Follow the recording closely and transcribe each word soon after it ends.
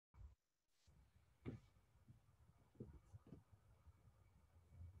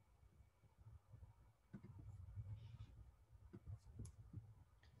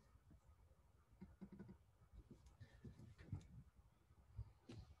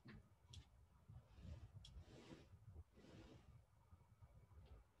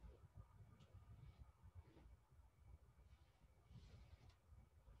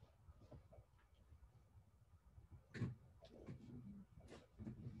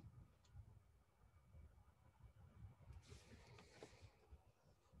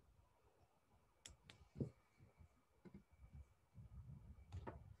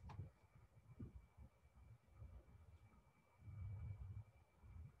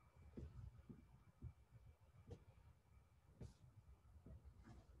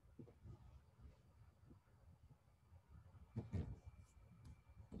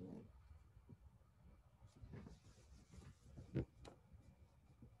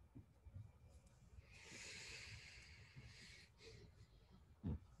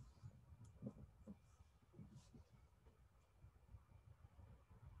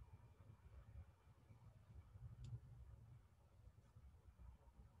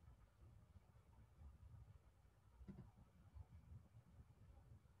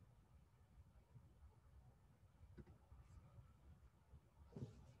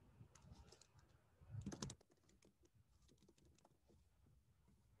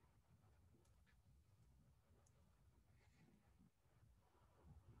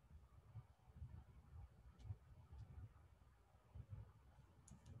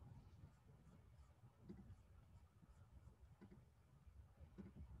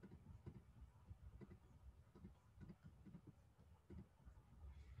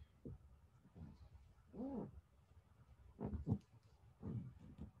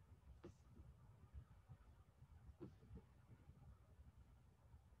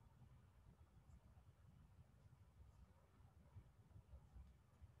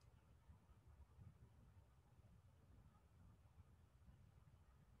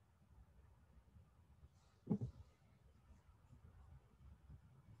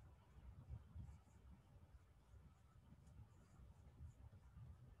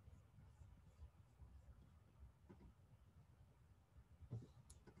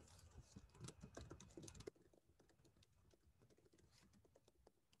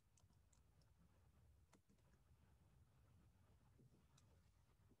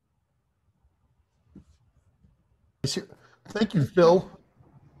guys here. Thank you, Phil.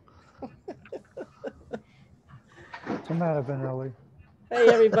 What's the matter, Vanelli? Hey,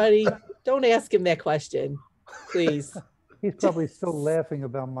 everybody. Don't ask him that question, please. He's probably still laughing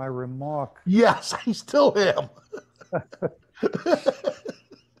about my remark. Yes, I still am.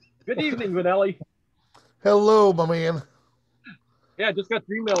 Good evening, Vanelli. Hello, my man. Yeah, I just got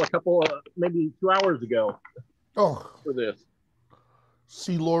your email a couple, maybe 2 hours ago. Oh, for this.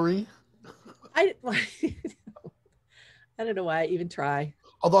 See, Lori. I don't know why I even try.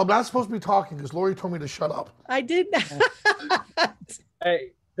 Although I'm not supposed to be talking because Lori told me to shut up. I did not.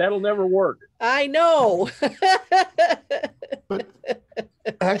 Hey, that'll never work. I know. But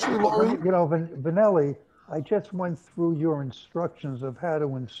actually, Lori, You know, Vanelli, I just went through your instructions of how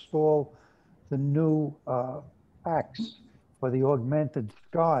to install the new packs for the augmented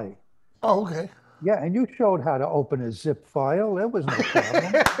sky. oh, okay. Yeah, and you showed how to open a zip file. There was no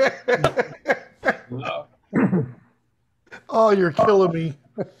problem. Oh, you're killing me.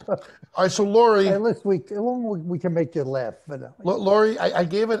 All right, so Lori. Hey, we can make you laugh. Lori, I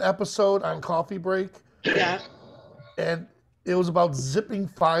gave an episode on Coffee Break. Yeah. And it was about zipping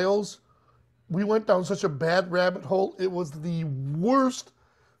files. We went down such a bad rabbit hole. It was the worst.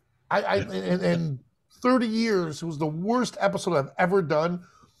 In 30 years, it was the worst episode I've ever done.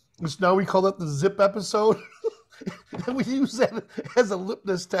 Which now we call it the zip episode. And we use that as a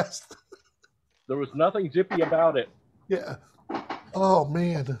litmus test. There was nothing zippy about it. Yeah. Oh,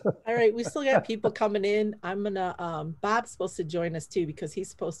 man. All right, we still got people coming in. I'm gonna Bob's supposed to join us too because he's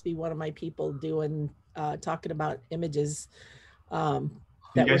supposed to be one of my people doing talking about images that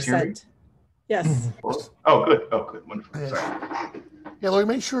were sent. Yes. Oh, good. Oh, good. Wonderful. Yeah. Sorry. Yeah, Lori,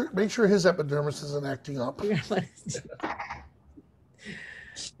 make sure his epidermis isn't acting up.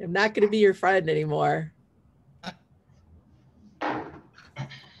 I'm not going to be your friend anymore,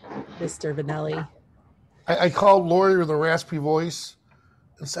 Mr. Vanelli. I called Lori with a raspy voice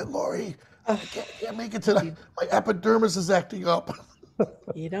and said, Lori, I can't make it tonight. My epidermis is acting up.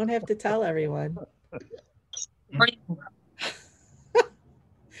 You don't have to tell everyone.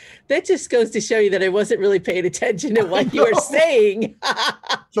 That just goes to show you that I wasn't really paying attention to what you were saying.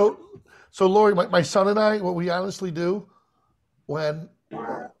 So Lori, my son and I, what we honestly do when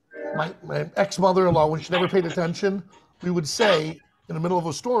my ex-mother-in-law, when she never paid attention, we would say in the middle of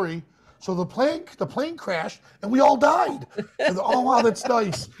a story, so the plane crashed and we all died. And, oh, wow, that's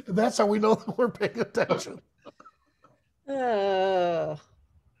nice. And that's how we know that we're paying attention. All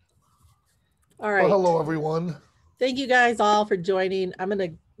right. Well, hello, everyone. Thank you guys all for joining.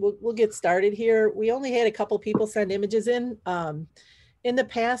 We'll get started here. We only had a couple people send images in. In the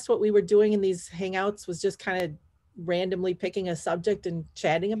past, what we were doing in these Hangouts was just kind of randomly picking a subject and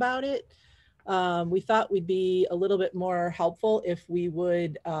chatting about it. We thought we'd be a little bit more helpful if we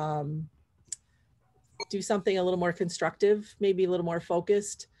would do something a little more constructive, maybe a little more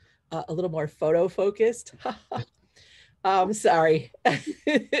focused, a little more photo focused. Sorry. You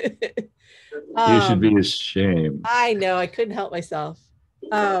should be ashamed. I know, I couldn't help myself.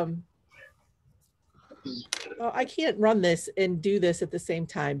 I can't run this and do this at the same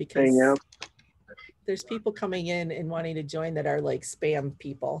time because there's people coming in and wanting to join that are like spam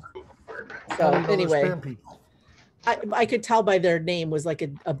people. So anyway, Spam people? I could tell by their name was like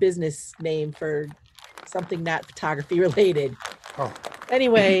a business name for something not photography related. Oh.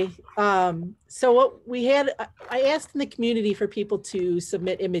 Anyway, so what we had, I asked in the community for people to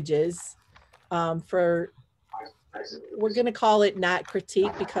submit images for, we're going to call it not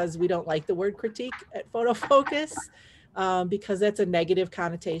critique because we don't like the word critique at Photofocus because that's a negative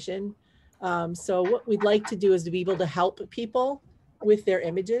connotation. So what we'd like to do is to be able to help people with their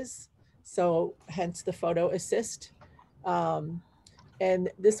images. So hence the photo assist. And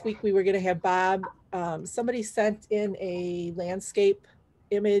this week we were going to have Bob, somebody sent in a landscape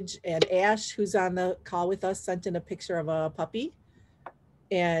image, and Ash, who's on the call with us, sent in a picture of a puppy.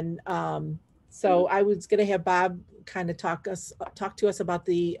 And so I was going to have Bob kind of talk to us about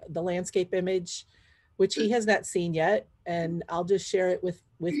the landscape image, which he has not seen yet. And I'll just share it with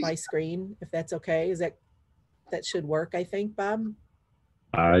my screen, if that's okay. That should work, I think, Bob?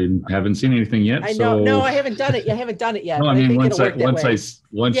 I haven't seen anything yet. I know. No, I haven't done it. I haven't done it yet. No, I mean, once you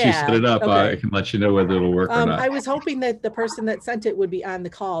set it up, okay. I can let you know whether it'll work or not. I was hoping that the person that sent it would be on the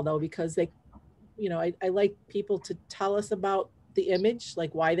call though, because they, I like people to tell us about the image,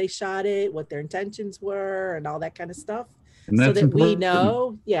 like why they shot it, what their intentions were, and all that kind of stuff, so that we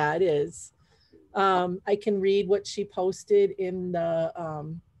know. Yeah, it is. I can read what she posted in the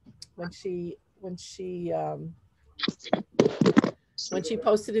when she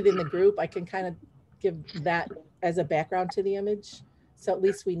posted it in the group. I can kind of give that as a background to the image, so at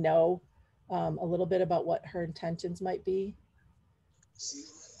least we know a little bit about what her intentions might be.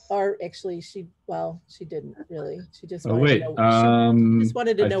 Or actually, she didn't really. She just Oh, wanted wait. to know. Just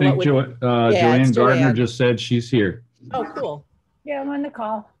wanted to I know think what would. Yeah, Joanne it's Gardner Joanne. just said she's here. Oh, cool. Yeah, I'm on the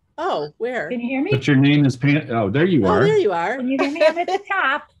call. Oh, where? Can you hear me? But your name is Oh, there you Oh, are. there you are. Can you hear me? I'm at the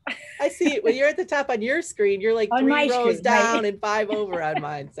top. I see it. When you're at the top on your screen, you're like On 3 my rows screen, right. down and 5 over on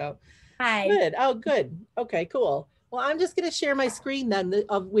mine. So Hi. good. Oh, good. Okay, cool. Well, I'm just going to share my screen then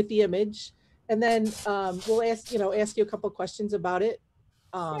with the image, and then we'll ask you a couple questions about it.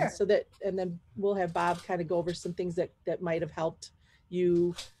 Sure. So that, and then we'll have Bob kind of go over some things that might have helped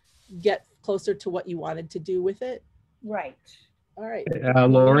you get closer to what you wanted to do with it. Right. All right.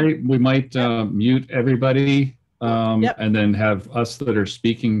 Lori, we might mute everybody Yep. and then have us that are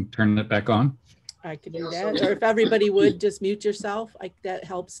speaking turn it back on. I could do that. Or if everybody would just mute yourself, that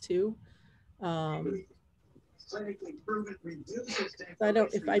helps too. If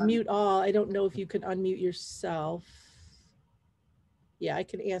I mute all, I don't know if you can unmute yourself. Yeah, I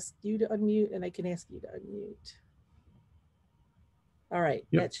can ask you to unmute and I can ask you to unmute. All right,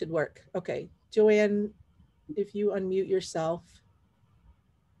 Yep. That should work. Okay, Joanne, if you unmute yourself.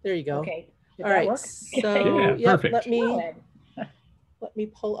 There you go. Okay. Did All that right. work? So Yeah, perfect. let Good. me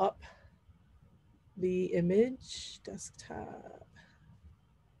pull up the image desktop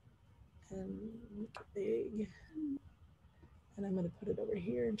and make it big. And I'm going to put it over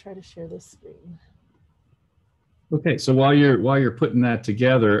here and try to share this screen. Okay, so while you're putting that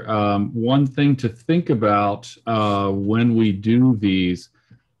together, one thing to think about when we do these,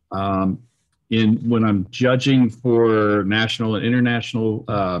 when I'm judging for national and international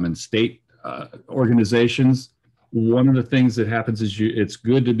and state organizations, one of the things that happens is it's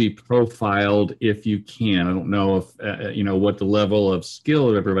good to be profiled if you can. I don't know if what the level of skill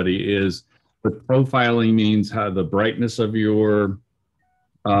of everybody is, but profiling means how the brightness of your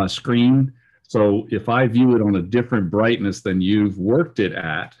screen. So if I view it on a different brightness than you've worked it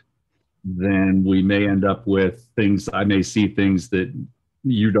at, then we may end up with things, I may see things that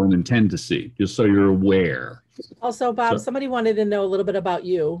you don't intend to see, just so you're aware. Also, Bob, somebody wanted to know a little bit about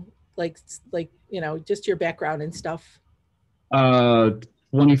you, like just your background and stuff.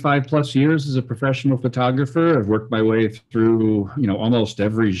 25 plus years as a professional photographer. I've worked my way through, almost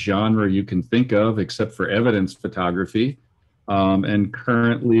every genre you can think of, except for evidence photography. And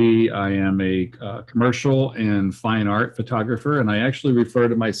currently I am a commercial and fine art photographer, and I actually refer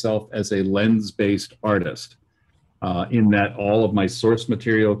to myself as a lens-based artist, in that all of my source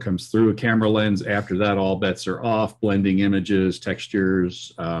material comes through a camera lens. After that, all bets are off, blending images,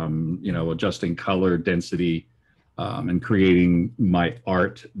 textures, adjusting color, density, and creating my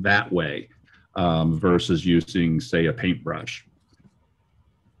art that way, versus using, say, a paintbrush.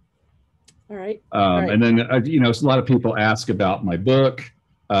 All right. And then, a lot of people ask about my book.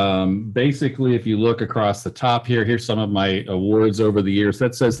 Basically, if you look across the top here, here's some of my awards over the years.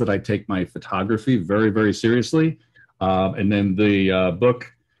 That says that I take my photography very, very seriously. And then the book,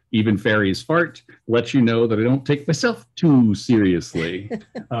 Even Fairies Fart, lets you know that I don't take myself too seriously.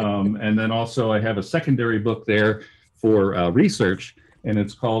 And then also I have a secondary book there for research, and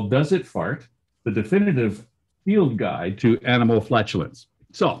it's called Does It Fart? The Definitive Field Guide to Animal Flatulence.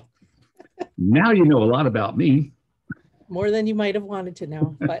 So now you know a lot about me. More than you might have wanted to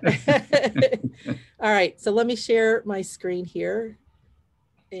know. But all right, so let me share my screen here.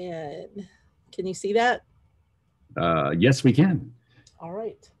 And can you see that? Yes, we can. All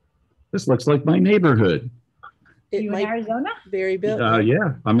right. This looks like my neighborhood. You in Arizona? Very big.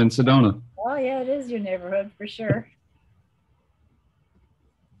 Yeah, I'm in Sedona. Oh yeah, it is your neighborhood for sure.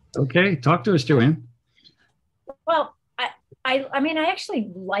 Okay, talk to us, Joanne. Well, I mean, I actually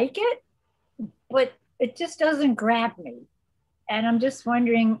like it, but it just doesn't grab me. And I'm just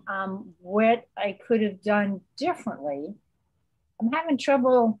wondering what I could have done differently. I'm having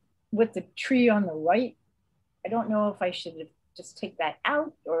trouble with the tree on the right. I don't know if I should have just take that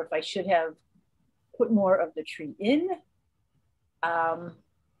out or if I should have put more of the tree in.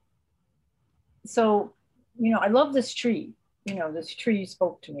 So, I love this tree. This tree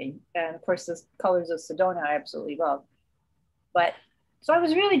spoke to me. And of course, the colors of Sedona I absolutely love. But so I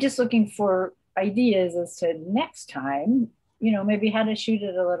was really just looking for ideas as to next time, maybe how to shoot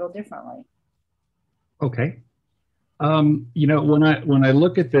it a little differently. Okay. When I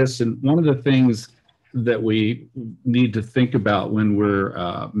look at this, and one of the things that we need to think about when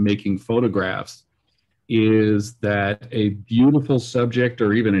we're making photographs is that a beautiful subject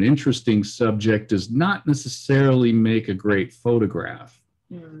or even an interesting subject does not necessarily make a great photograph.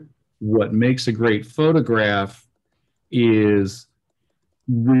 What makes a great photograph is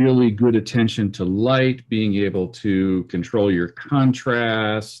really good attention to light, being able to control your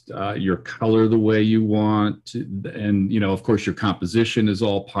contrast, your color the way you want, and of course, your composition is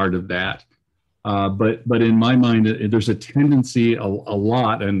all part of that. But in my mind, there's a tendency a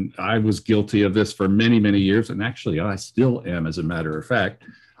lot, and I was guilty of this for many, many years, and actually I still am, as a matter of fact,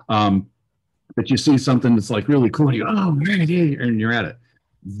 that you see something that's like really cool, and you go, oh, right, and you're at it.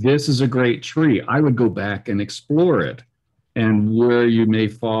 This is a great tree. I would go back and explore it. And where you may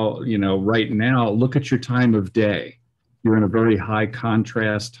fall, right now, look at your time of day. You're in a very high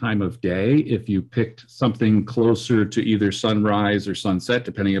contrast time of day. If you picked something closer to either sunrise or sunset,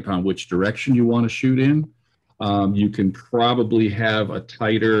 depending upon which direction you want to shoot in, you can probably have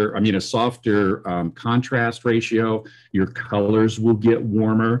a softer contrast ratio. Your colors will get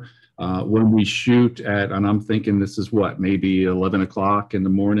warmer. When we shoot and I'm thinking this is maybe 11 o'clock in the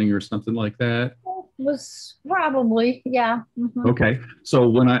morning or something like that. Was probably, yeah. Mm-hmm. Okay, so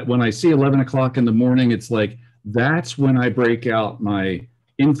when I see 11 o'clock in the morning, it's like that's when I break out my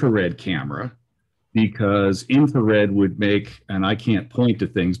infrared camera, because infrared would make, and I can't point to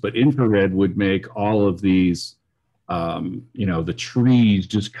things, but infrared would make all of these, the trees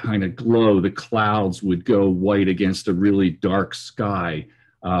just kind of glow. The clouds would go white against a really dark sky.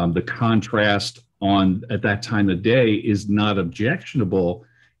 The contrast at that time of day is not objectionable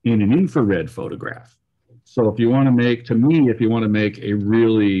in an infrared photograph. So if you want to make a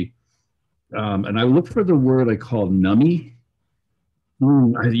really, and I look for the word I call nummy.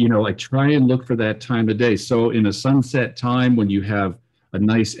 I try and look for that time of day. So in a sunset time, when you have a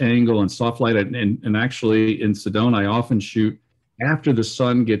nice angle and soft light, and actually in Sedona, I often shoot after the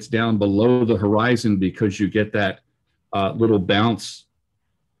sun gets down below the horizon, because you get that little bounce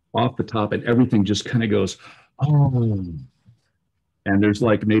off the top and everything just kind of goes, oh. And there's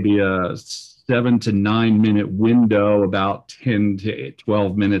like maybe a 7 to 9 minute window, about 10 to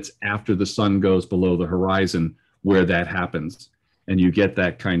 12 minutes after the sun goes below the horizon, where that happens. And you get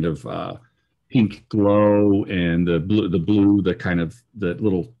that kind of pink glow and the blue, the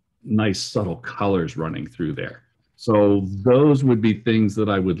little nice subtle colors running through there. So those would be things that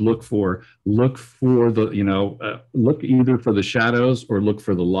I would look for. Look for look either for the shadows or look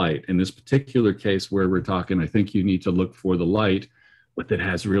for the light. In this particular case where we're talking, I think you need to look for the light, but that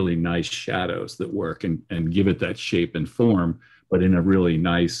has really nice shadows that work and give it that shape and form, but in a really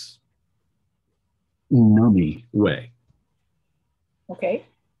nice, nummy way. Okay.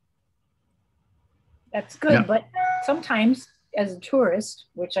 That's good, Yeah. But sometimes as a tourist,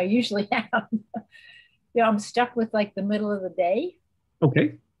 which I usually am, I'm stuck with like the middle of the day.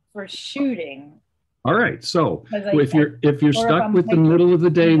 Okay. For shooting. All right. So if you're stuck with the middle of the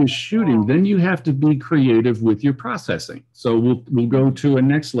day with shooting, then you have to be creative with your processing. So we'll go to a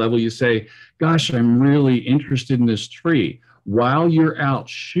next level. You say, gosh, I'm really interested in this tree. While you're out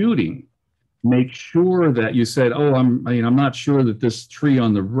shooting, make sure that you said, oh, I'm not sure that this tree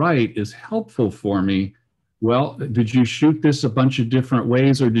on the right is helpful for me. Well, did you shoot this a bunch of different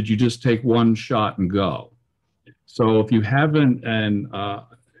ways, or did you just take one shot and go? So if you have an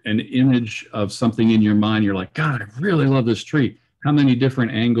image of something in your mind, you're like, God, I really love this tree. How many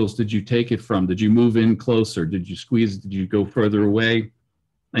different angles did you take it from? Did you move in closer? Did you squeeze? Did you go further away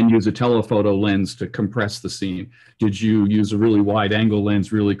and use a telephoto lens to compress the scene? Did you use a really wide angle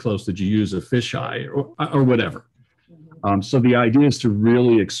lens really close? Did you use a fisheye or whatever? So the idea is to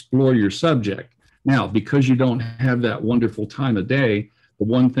really explore your subject. Now, because you don't have that wonderful time of day, the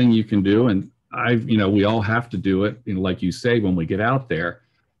one thing you can do, and we all have to do it, like you say, when we get out there,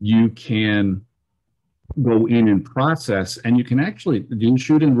 you can go in and process, and you can actually, do you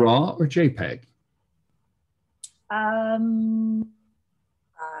shoot in RAW or JPEG? I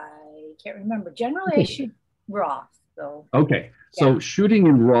can't remember. Generally, I shoot RAW. So okay, so shooting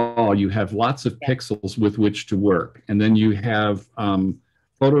in RAW, you have lots of pixels with which to work, and then you have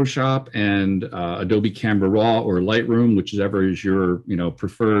Photoshop and Adobe Camera Raw or Lightroom, whichever is your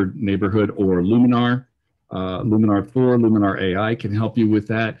preferred neighborhood, or Luminar. Luminar 4, Luminar AI can help you with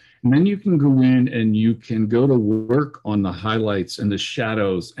that. And then you can go in and you can go to work on the highlights and the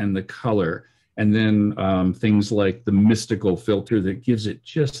shadows and the color. And then things like the mystical filter that gives it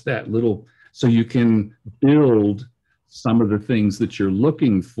just that little, so you can build some of the things that you're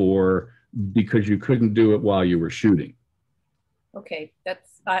looking for because you couldn't do it while you were shooting. Okay,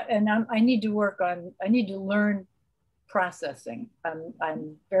 that's, I need to I need to learn processing.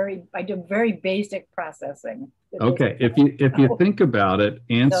 I do very basic processing. Okay, if you think about it,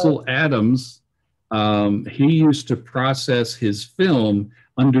 Ansel Adams, he used to process his film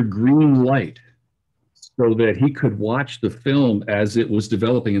under green light. so that he could watch the film as it was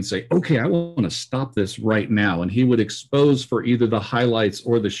developing and say, okay, I want to stop this right now. And he would expose for either the highlights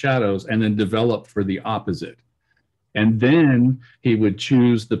or the shadows and then develop for the opposite. And then he would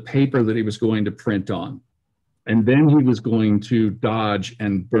choose the paper that he was going to print on. And then he was going to dodge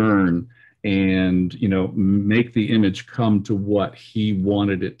and burn and, you know, make the image come to what he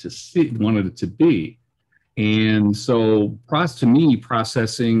wanted it to see, wanted it to be. And so to me,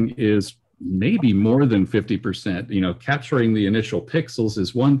 processing is maybe more than 50%. You know, capturing the initial pixels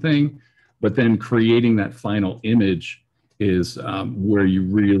is one thing, but then creating that final image is where you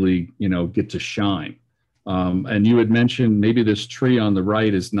really, you know, get to shine. And you had mentioned maybe this tree on the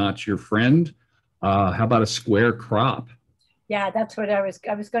right is not your friend. How about a square crop? Yeah, that's what I was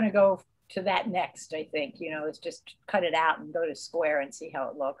going to go to that next, I think. You know, it's just cut it out and go to square and see how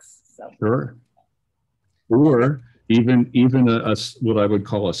it looks. So Sure. Or even a what I would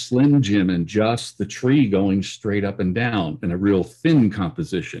call a Slim Jim and just the tree going straight up and down in a real thin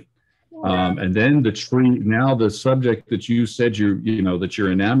composition. And then the tree, now the subject that you said you know that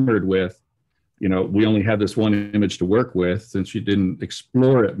you're enamored with, you know, we only have this one image to work with since you didn't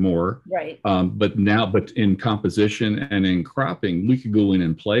explore it more. right. But in composition and in cropping, we could go in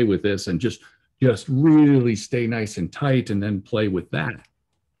and play with this and just really stay nice and tight and then play with that.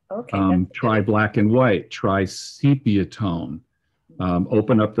 Okay. Try black and white, try sepia tone,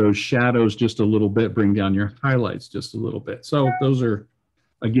 open up those shadows just a little bit, bring down your highlights just a little bit. So those are,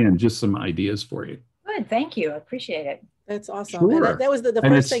 again, just some ideas for you. Good. Thank you. I appreciate it. That's awesome. Sure. And that was the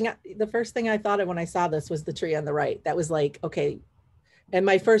And first thing. The first thing I thought of when I saw this was the tree on the right. That was like, okay. And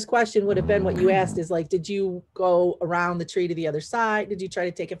my first question would have been what you asked is like, did you go around the tree to the other side? Did you try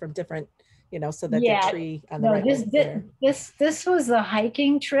to take it from different, you know, so that Yeah. the tree on the No, right was there? this was a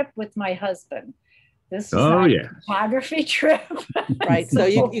hiking trip with my husband. This was Oh, not yeah. a photography trip. Right. So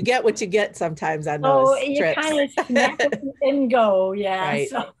you get what you get sometimes on those Oh, you trips. kind of snap it and go. Yeah. Right.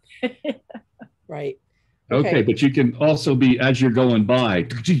 So. Right. Okay, but you can also be as you're going by.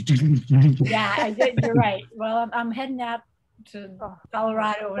 Yeah, I did. You're right. Well, I'm heading out to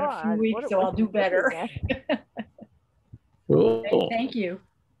Colorado in a few weeks, so I'll do better. Cool. Thank you.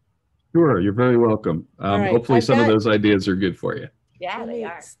 Sure, you're very welcome. right, Hopefully I've some of got- those ideas are good for you. Yeah, Let they me,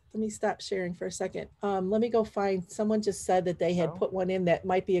 are. let me stop sharing for a second. Let me go find, someone just said that they had put one in that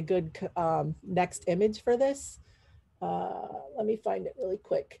might be a good next image for this. Let me find it really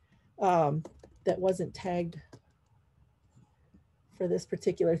quick. That wasn't tagged for this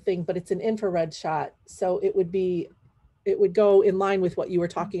particular thing, but it's an infrared shot. So it would go in line with what you were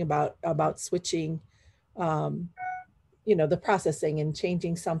talking about switching, you know, the processing and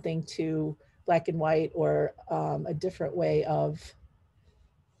changing something to black and white or a different way of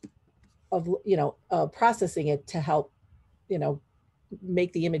you know, processing it to help, you know,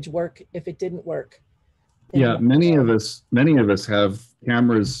 make the image work if it didn't work. Yeah, many of us have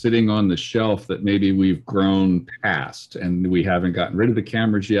cameras sitting on the shelf that maybe we've grown past and we haven't gotten rid of the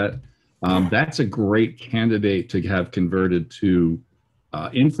cameras yet. That's a great candidate to have converted to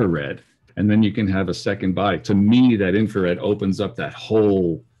infrared, and then you can have a second body. To me, that infrared opens up that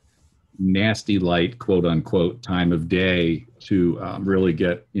whole nasty light, quote unquote, time of day to really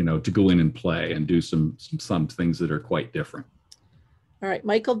get, you know, to go in and play and do some things that are quite different. All right,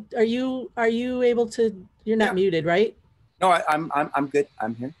 Michael, are you able to, you're not muted, right? No, I'm good.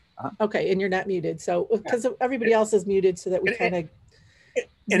 I'm here. Okay, and you're not muted. So because everybody else is muted so that we kind of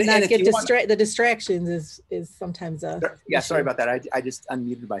And not if get you want- the distractions is sometimes a Yeah, sorry issue. about that. I just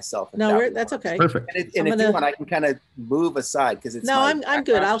unmuted myself. No, that's okay. Perfect. And, I'm if gonna- you want, I can kind of move aside because it's. No, my I'm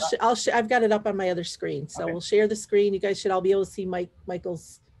good. background shot. I've got it up on my other screen. So Okay. we'll share the screen. You guys should all be able to see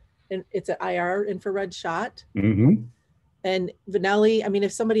Michael's, and it's an IR infrared shot. Mm-hmm. And Vanelli, I mean,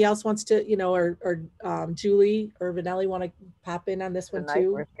 if somebody else wants to, you know, or Julie or Vanelli want to pop in on this one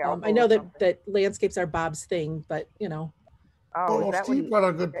too. I know that landscapes are Bob's thing, but you know. Oh, Steve brought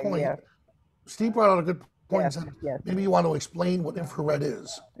out a good point. Yeah. Steve brought out a good point. Yes, and said, yes. maybe you want to explain what infrared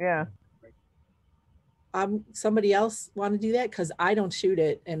is. Yeah. Somebody else want to do that? Because I don't shoot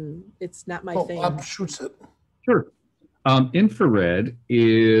it and it's not my thing. Bob shoots it. Sure. Infrared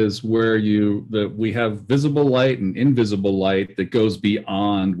is where we have visible light and invisible light that goes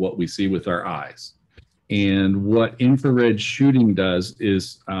beyond what we see with our eyes. And what infrared shooting does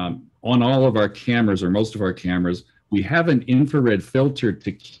is on all of our cameras, or most of our cameras, we have an infrared filter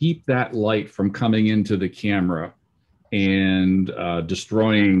to keep that light from coming into the camera and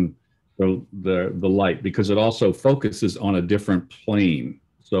destroying the light, because it also focuses on a different plane.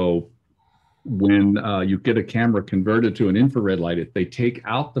 So when you get a camera converted to an infrared light, they take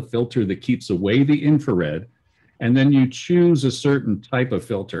out the filter that keeps away the infrared, and then you choose a certain type of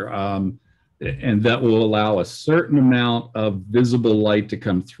filter. and that will allow a certain amount of visible light to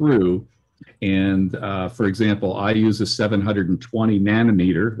come through. And for example, I use a 720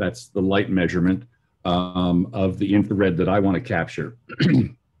 nanometer. That's the light measurement of the infrared that I want to capture.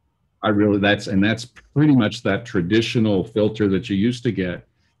 That's pretty much that traditional filter that you used to get.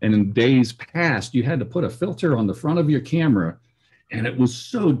 And in days past, you had to put a filter on the front of your camera, and it was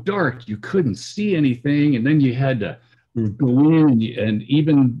so dark you couldn't see anything. And then you had to go in, and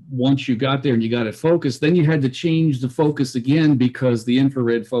even once you got there and you got it focused, then you had to change the focus again because the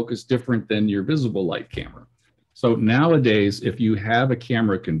infrared focused different than your visible light camera. So nowadays, if you have a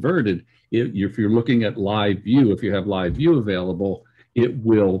camera converted, if you're looking at live view, if you have live view available, it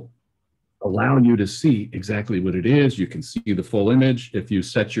will allow you to see exactly what it is. You can see the full image. If you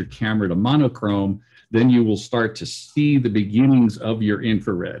set your camera to monochrome, then you will start to see the beginnings of your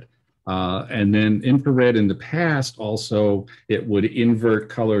infrared. And then infrared in the past also, it would invert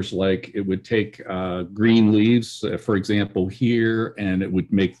colors, like it would take green leaves, for example, here, and it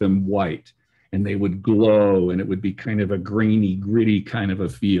would make them white, and they would glow, and it would be kind of a grainy, gritty kind of a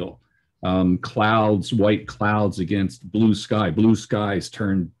feel. Clouds, white clouds against blue sky. Blue skies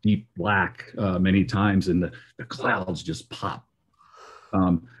turn deep black many times, and the clouds just pop.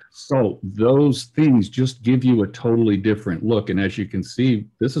 So those things just give you a totally different look. And as you can see,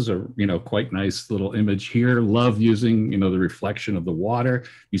 this is a quite nice little image here. Love using the reflection of the water.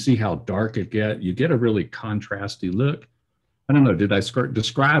 You see how dark it gets. You get a really contrasty look. I don't know. Did I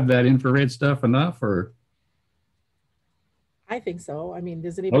describe that infrared stuff enough, or? I think so. I mean,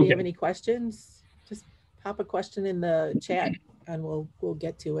 does anybody have Okay. any questions? Just pop a question in the chat and we'll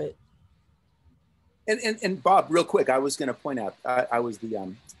get to it. And Bob, real quick, I was going to point out, I was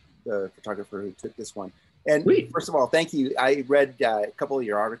the photographer who took this one. And Sweet. First of all, thank you. I read a couple of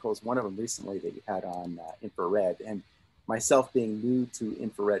your articles, one of them recently that you had on infrared. And myself being new to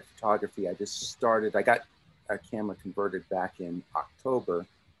infrared photography, I got a camera converted back in October,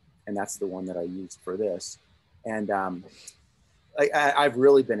 and that's the one that I used for this. And I've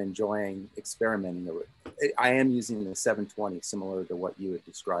really been enjoying experimenting with it. I am using the 720, similar to what you had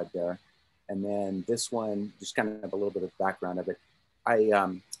described there. And then this one, just kind of a little bit of background of it. I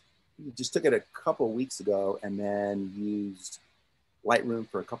just took it a couple of weeks ago and then used Lightroom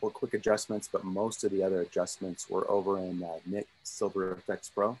for a couple of quick adjustments, but most of the other adjustments were over in Nick Silver Effects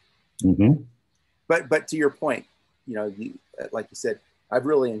Pro. Mm-hmm. But to your point, like you said, I've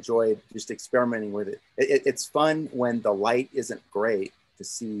really enjoyed just experimenting with it. It's fun when the light isn't great to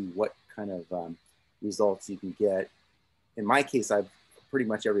see what kind of results you can get. In my case, pretty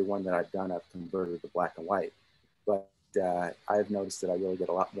much every one that I've done, I've converted to black and white. But I've noticed that I really get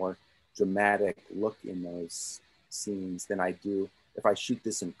a lot more dramatic look in those scenes than I do if I shoot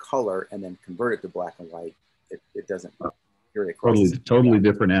this in color and then convert it to black and white. It doesn't carry across. Totally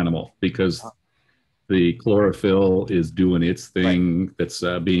different animal, because the chlorophyll is doing its thing. Right. That's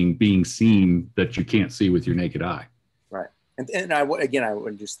being seen that you can't see with your naked eye. Right. And I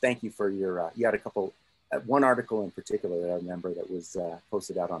would just thank you for your, you had a couple, one article in particular that I remember that was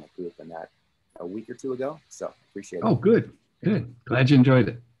posted out on a group, and that a week or two ago. So appreciate it. Oh, good. Glad you enjoyed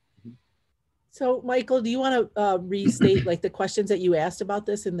it. So Michael, do you want to restate like the questions that you asked about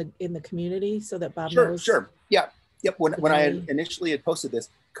this in the community so that Bob knows? Sure. Yeah. Yep. When I initially had posted this,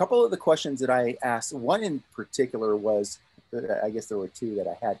 a couple of the questions that I asked, one in particular was, I guess there were two that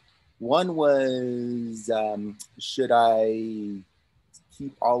I had. One was, should I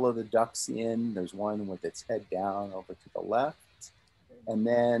keep all of the ducks in? There's one with its head down over to the left. And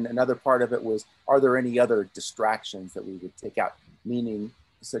then another part of it was, are there any other distractions that we would take out? Meaning,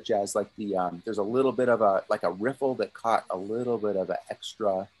 such as like there's a little bit of a riffle that caught a little bit of an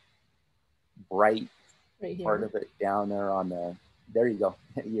extra bright part of it down there on there you go.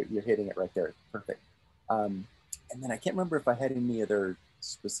 You're hitting it right there. Perfect. And then I can't remember if I had any other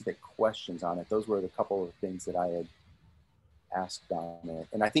specific questions on it. Those were the couple of things that I had asked on it.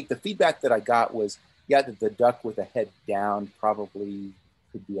 And I think the feedback that I got was, yeah, that the duck with the head down probably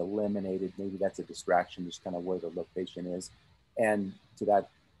could be eliminated. Maybe that's a distraction, just kind of where the location is. And to that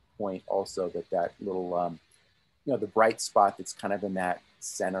point also, that little, the bright spot that's kind of in that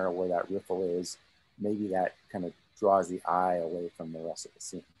center where that riffle is, maybe that kind of draws the eye away from the rest of the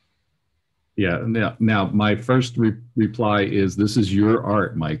scene. Yeah. Now my first reply is, this is your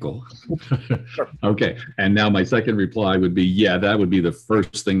art, Michael. Sure. Okay. And now my second reply would be, yeah, that would be the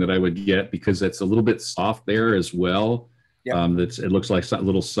first thing that I would get, because it's a little bit soft there as well. Yeah. It looks like a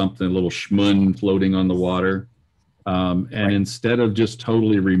little schmun floating on the water. And right. Instead of just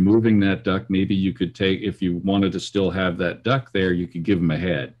totally removing that duck, maybe you could take, if you wanted to still have that duck there, you could give him a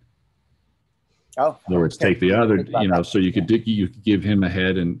head. Oh, In other words, okay. take the other, Think about you know, that. so you could give him a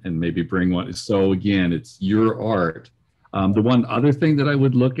head and maybe bring one. So again, it's your art. The one other thing that I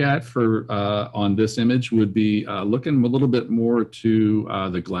would look at for on this image would be looking a little bit more to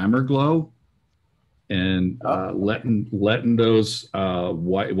the glamour glow, and letting those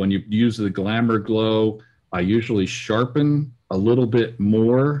white, when you use the glamour glow, I usually sharpen a little bit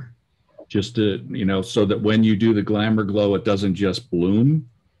more, just to, you know, so that when you do the glamour glow, it doesn't just bloom.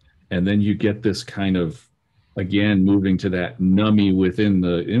 And then you get this kind of, again, moving to that nummy within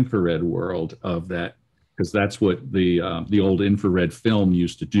the infrared world of that, because that's what the old infrared film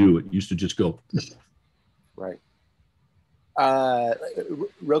used to do. It used to just go. Right.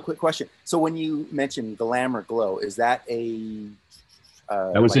 Real quick question. So when you mentioned glamour glow, is that a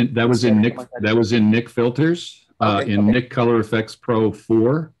that was in Nik Filters, in Nik Color Effects Pro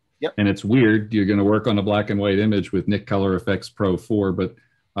 4. Yep. And it's weird. You're going to work on a black and white image with Nik Color Effects Pro 4, but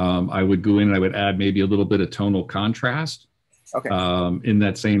I would go in and I would add maybe a little bit of tonal contrast in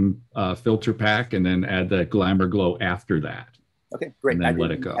that same filter pack, and then add that glamour glow after that. Okay, great. And then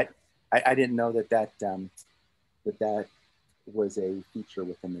let it go. I didn't know that was a feature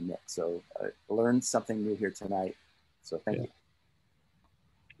within the Nik. So learned something new here tonight. So thank you.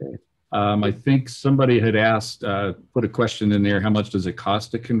 Okay. I think somebody had asked, put a question in there, how much does it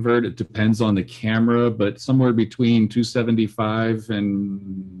cost to convert? It depends on the camera, but somewhere between $275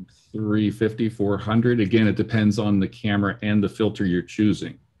 and $350, $400. Again, it depends on the camera and the filter you're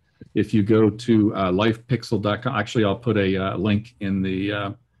choosing. If you go to lifepixel.com, actually, I'll put a link in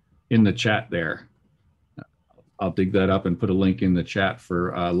the chat there. I'll dig that up and put a link in the chat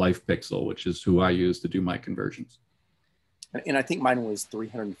for LifePixel, which is who I use to do my conversions. And I think mine was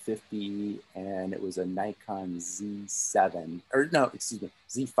 350, and it was a Nikon Z7, or no, excuse me,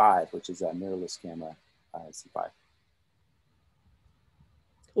 Z5, which is a mirrorless camera, Z5.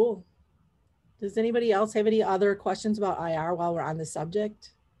 Cool. Does anybody else have any other questions about IR while we're on the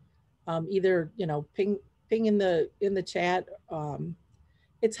subject? Either, you know, ping in the chat.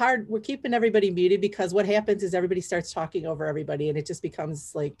 It's hard. We're keeping everybody muted because what happens is everybody starts talking over everybody, and it just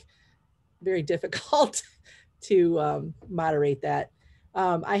becomes like very difficult to moderate that.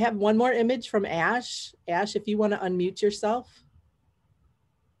 I have one more image from Ash. Ash, if you want to unmute yourself.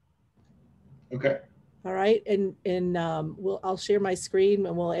 Okay. All right, and I'll share my screen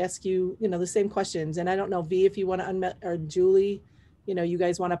and we'll ask you, you know, the same questions. And I don't know, V, if you want to unmute, or Julie, you know, you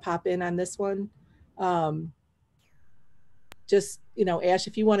guys want to pop in on this one. Just, you know, Ash,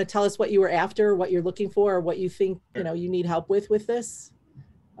 if you want to tell us what you were after, what you're looking for, or what you think, you know, you need help with this.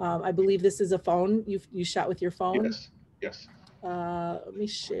 I believe this is a phone. You shot with your phone. Yes. Yes. Let me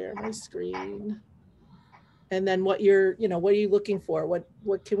share my screen. And then what you're, you know, what are you looking for?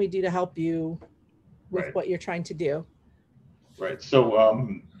 What can we do to help you with what you're trying to do? Right.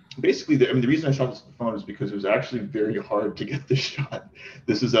 So basically, the reason I shot this with the phone is because it was actually very hard to get this shot.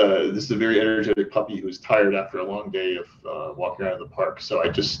 This is a very energetic puppy who was tired after a long day of walking around the park. So I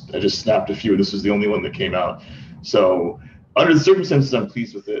just snapped a few, and this is the only one that came out. So under the circumstances, I'm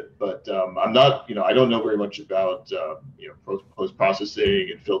pleased with it, but I'm not, you know, I don't know very much about, you know,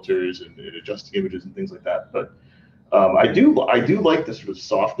 post-processing and filters and adjusting images and things like that. But I do like the sort of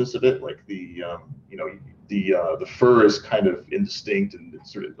softness of it, like the, you know, the fur is kind of indistinct and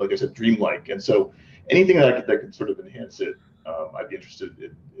it's sort of, like I said, dreamlike. And so anything that could sort of enhance it, I'd be interested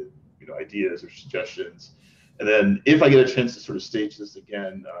in, you know, ideas or suggestions. And then if I get a chance to sort of stage this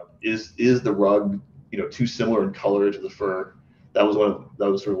again, is the rug, you know, too similar in color to the fur? That was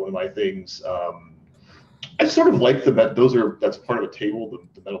sort of one of my things. I sort of like that's part of a table,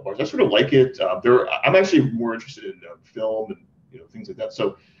 the metal bars. I sort of like it. I'm actually more interested in film and, you know, things like that.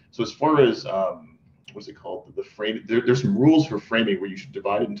 So as far as what's it called, the frame, there's some rules for framing where you should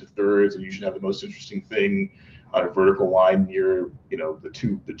divide it into thirds, and you should have the most interesting thing on a vertical line near, you know, the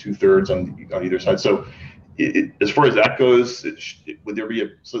two thirds on either side. So as far as that goes, would there be a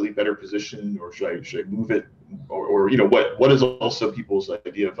slightly better position, or should I move it, or you know, what is also people's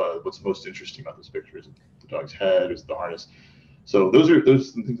idea of what's most interesting about this picture? Is it the dog's head? Is it the harness? So those are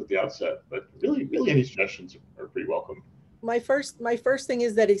some things at the outset, but really any suggestions are pretty welcome. My first thing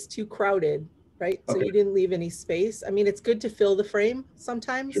is that it's too crowded, right? So you didn't leave any space. I mean, it's good to fill the frame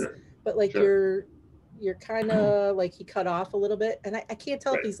sometimes, but like you're kind of like, he cut off a little bit, and I can't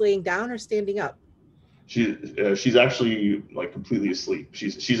tell if he's laying down or standing up. She's actually like completely asleep.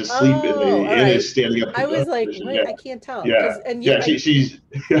 She's asleep in a standing up. I was like, wait, I can't tell. She's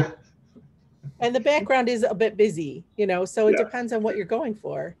and the background is a bit busy, you know, so it depends on what you're going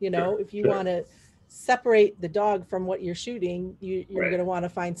for. You know, if you want to separate the dog from what you're shooting, you're going to want to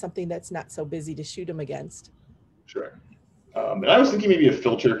find something that's not so busy to shoot him against. Sure. And I was thinking maybe a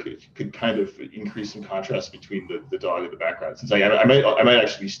filter could kind of increase some contrast between the dog and the background. Since I might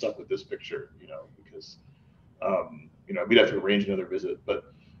actually be stuck with this picture, because we'd have to arrange another visit.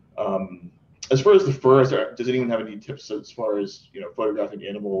 But as far as the fur, does anyone have any tips as far as photographing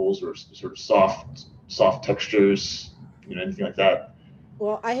animals or sort of soft textures, anything like that?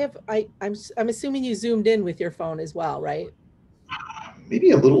 Well, I'm assuming you zoomed in with your phone as well, right?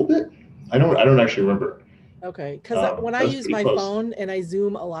 Maybe a little bit. I don't actually remember. Okay, because when I use my close. phone and I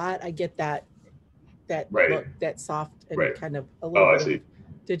zoom a lot, I get that right. look, that soft and right. kind of a little bit of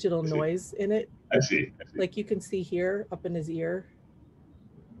digital I see. noise in it. I see. Like you can see here up in his ear.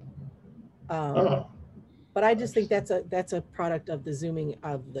 Oh. But I just think that's a product of the zooming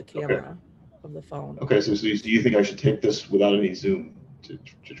of the camera of the phone. Okay, so do you think I should take this without any zoom to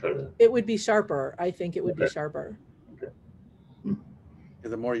try to? It would be sharper. I think it would be sharper. Okay. Yeah,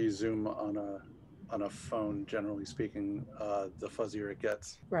 the more you zoom on a phone, generally speaking, the fuzzier it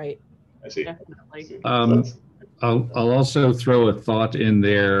gets. Right. I see. Definitely. I'll also throw a thought in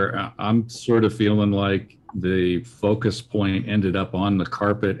there. I'm sort of feeling like the focus point ended up on the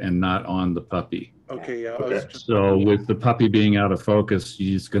carpet and not on the puppy. Okay, yeah. So with the puppy being out of focus,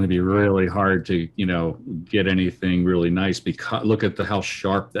 it's going to be really hard to, get anything really nice because look at how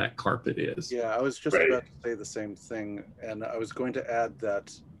sharp that carpet is. Yeah, I was just about to say the same thing. And I was going to add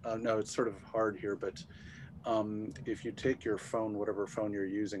that, no, it's sort of hard here, but if you take your phone, whatever phone you're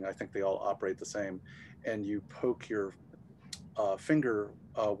using, I think they all operate the same, and you poke your finger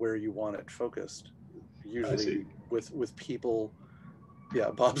where you want it focused, usually with people. Yeah,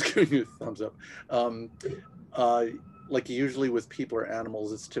 Bob's giving you a thumbs up. Like usually with people or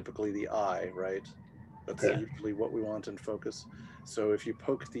animals, it's typically the eye, right? That's usually what we want in focus. So if you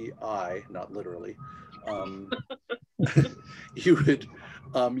poke the eye, not literally, you would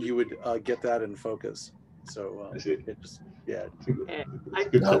get that in focus. So it just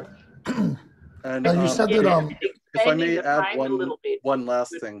And now you said that if I may add one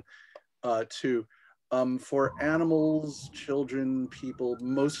last thing too. For animals, children, people,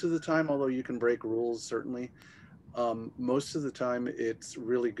 most of the time, although you can break rules, certainly, most of the time it's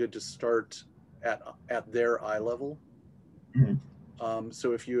really good to start at their eye level. Mm-hmm.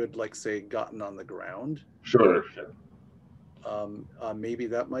 So if you had, like, say, gotten on the ground, maybe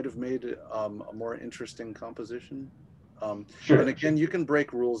that might have made a more interesting composition. And again, you can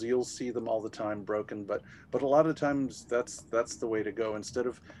break rules. You'll see them all the time broken, but a lot of times that's the way to go. Instead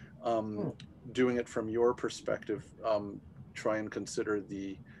of doing it from your perspective, try and consider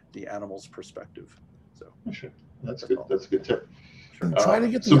the animal's perspective. So that's good. That's a good tip. Try to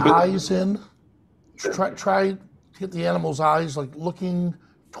get the eyes in. Try to get the animal's eyes like looking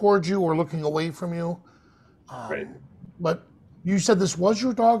towards you or looking away from you. But you said this was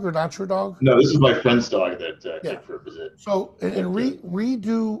your dog or not your dog? No, this is my friend's dog that came for a visit. So and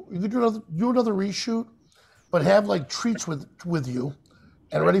redo. You could do another reshoot, but have like treats with you.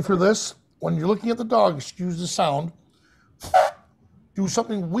 And ready for this? When you're looking at the dog, excuse the sound, do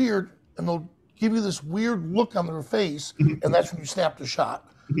something weird, and they'll give you this weird look on their face, and that's when you snap the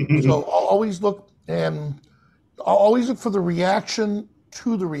shot. So always look for the reaction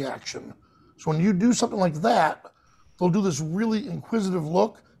to the reaction. So when you do something like that, they'll do this really inquisitive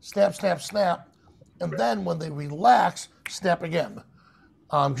look, snap, snap, snap, and then when they relax, snap again,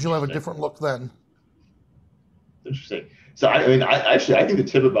 because you'll have a different look then. Interesting. So I think the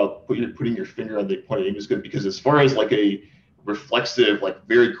tip about putting your finger on the point of aim is good, because as far as like a reflexive, like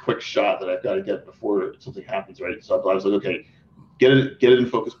very quick shot that I've got to get before something happens, right? So I was like, okay, get it in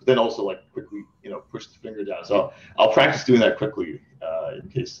focus, but then also like quickly, push the finger down. So I'll practice doing that quickly in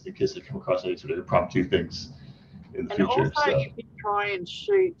case I come across any sort of impromptu things in the future. And also, if you try and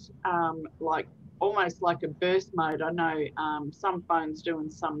shoot like almost like a burst mode, I know some phones do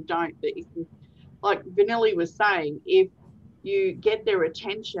and some don't, but you can, like Vanilli was saying, if you get their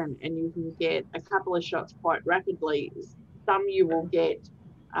attention and you can get a couple of shots quite rapidly, some you will get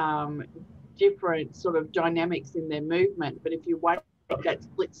different sort of dynamics in their movement. But if you wait that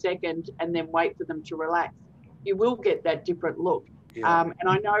split second and then wait for them to relax, you will get that different look. And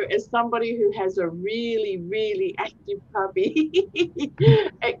I know, as somebody who has a really, really active puppy,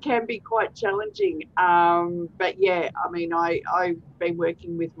 it can be quite challenging. But yeah, I mean, I've been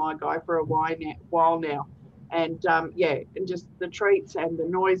working with my guy for a while now. And and just the treats and the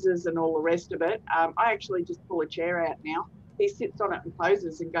noises and all the rest of it. I actually just pull a chair out now. He sits on it and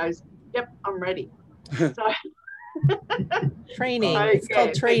poses and goes, "Yep, I'm ready." So training. So, it's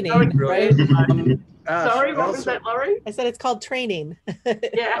called training, right? Ash, Sorry, what was that, Laurie? I said it's called training.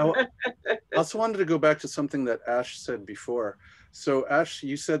 Yeah. I also wanted to go back to something that Ash said before. So Ash,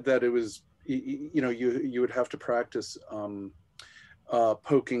 you said that it was you know, you would have to practice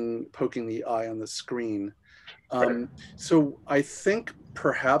poking the eye on the screen. So I think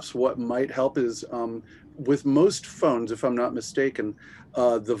perhaps what might help is with most phones, if I'm not mistaken,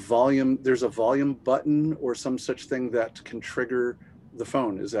 the volume, there's a volume button or some such thing that can trigger the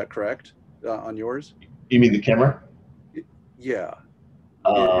phone. Is that correct on yours? You mean the camera? Yeah,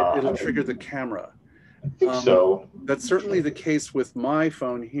 it'll trigger the camera. I think so. That's certainly the case with my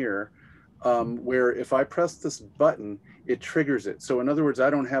phone here, where if I press this button, it triggers it. So in other words,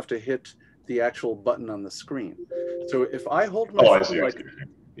 I don't have to hit the actual button on the screen. So if I hold my phone like,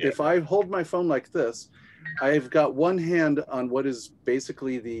 if I hold my phone like this, I've got one hand on what is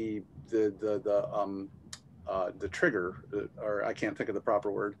basically the trigger, or I can't think of the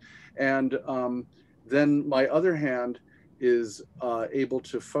proper word, and then my other hand is able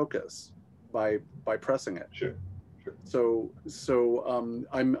to focus by pressing it. Sure. So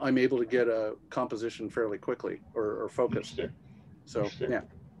I'm able to get a composition fairly quickly or focus. So yeah.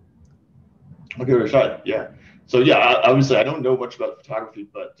 I'll give it a shot. Yeah. So yeah, obviously I don't know much about photography,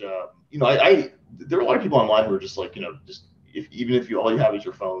 but you know, there are a lot of people online who are just like, you know, just even if all you have is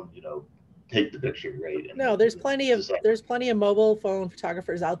your phone, you know, take the picture, right? And no, there's plenty of mobile phone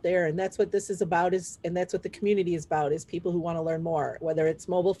photographers out there, and that's what this is about, and that's what the community is about, is people who want to learn more, whether it's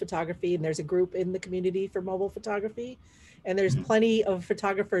mobile photography, and there's a group in the community for mobile photography, and there's plenty of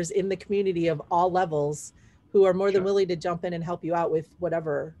photographers in the community of all levels who are more than willing to jump in and help you out with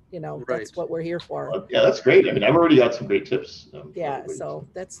whatever, you know. That's what we're here for. Yeah, that's great. I mean, I've already got some great tips. Yeah, so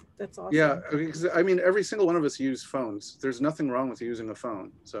that's awesome. Yeah, because I mean, every single one of us use phones. There's nothing wrong with using a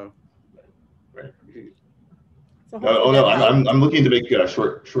phone. So. Right. So no, I'm looking to make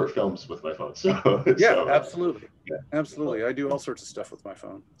short films with my phone. So yeah, so, absolutely, absolutely. I do all sorts of stuff with my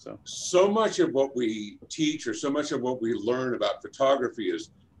phone. So much of what we teach, or so much of what we learn about photography,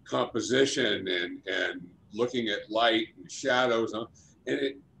 is composition and looking at light and shadows,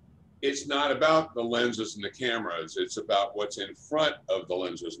 and it's not about the lenses and the cameras. It's about what's in front of the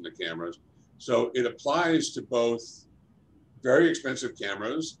lenses and the cameras. So it applies to both very expensive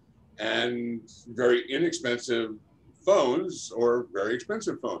cameras and very inexpensive phones, or very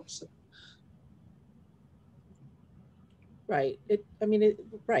expensive phones. Right.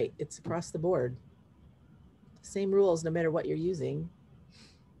 Right. It's across the board. Same rules no matter what you're using.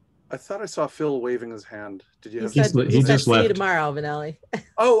 I thought I saw Phil waving his hand. Did you? He said see you tomorrow, Vanelli.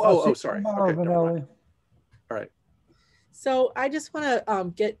 Oh, sorry. Tomorrow, okay, Vanelli. All right. So I just want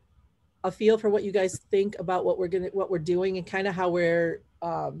to get a feel for what you guys think about what we're doing, and kind of how we're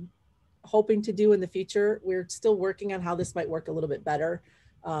hoping to do in the future. We're still working on how this might work a little bit better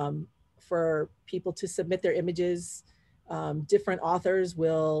for people to submit their images. Different authors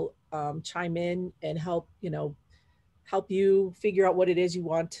will chime in and help you figure out what it is you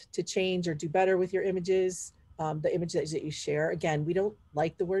want to change or do better with your images, the images that you share. Again, we don't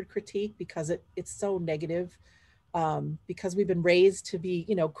like the word critique because it's so negative, because we've been raised to be,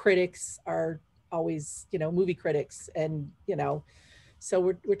 critics are always, movie critics, and, so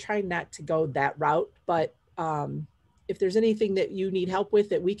we're trying not to go that route. But if there's anything that you need help with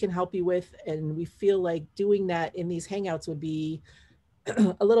that we can help you with, and we feel like doing that in these Hangouts would be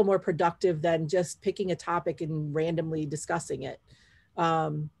a little more productive than just picking a topic and randomly discussing it.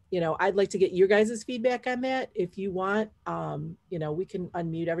 I'd like to get your guys' feedback on that. If you want, we can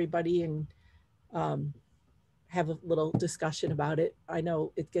unmute everybody and have a little discussion about it. I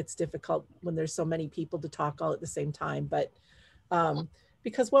know it gets difficult when there's so many people to talk all at the same time, but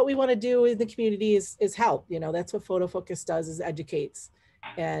because what we want to do in the community is help. That's what Photofocus does, is educates.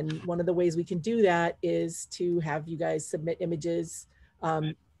 And one of the ways we can do that is to have you guys submit images up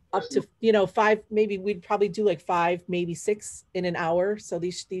to 5. Maybe we'd probably do like 5, maybe 6 in an hour. So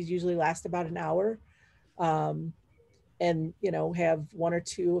these usually last about an hour, and have 1 or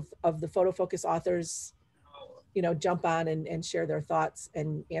 2 of the Photofocus authors jump on and share their thoughts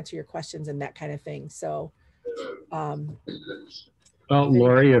and answer your questions and that kind of thing. So well,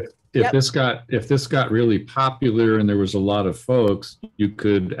 Lori, if this got really popular and there was a lot of folks, you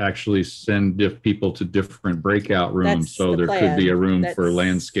could actually send people to different breakout rooms. So there could be a room for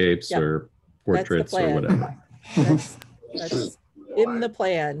landscapes or portraits or whatever. That's in the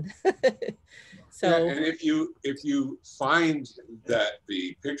plan. So yeah, and if you find that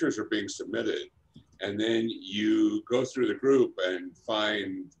the pictures are being submitted, and then you go through the group and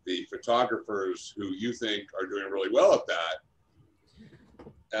find the photographers who you think are doing really well at that,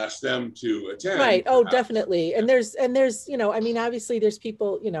 ask them to attend. Right. Oh, definitely. And there's, obviously there's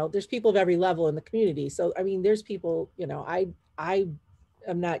people, there's people of every level in the community. So, there's people, I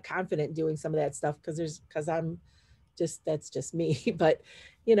am not confident doing some of that stuff because I'm that's just me. But,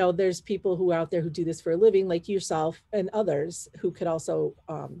 you know, there's people who are out there who do this for a living, like yourself and others who could also,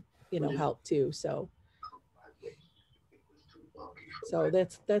 you know, help too. So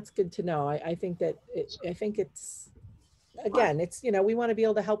that's good to know. I think that I think it's, again, it's, you know, we want to be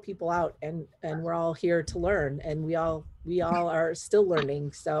able to help people out, and we're all here to learn, and we all are still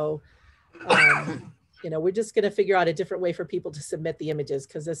learning. So, you know, we're just going to figure out a different way for people to submit the images,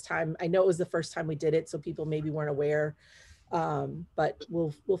 because this time, I know it was the first time we did it, so people maybe weren't aware, but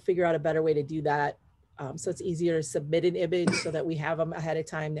we'll figure out a better way to do that. So it's easier to submit an image so that we have them ahead of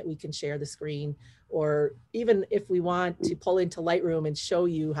time, that we can share the screen, or even if we want to pull into Lightroom and show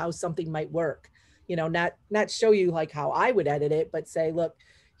you how something might work, you know, not show you like how I would edit it, but say, look,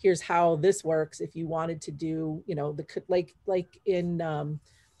 here's how this works. If you wanted to do, you know, like in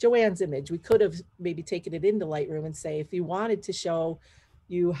Joanne's image, we could have maybe taken it into Lightroom and say, if you wanted to show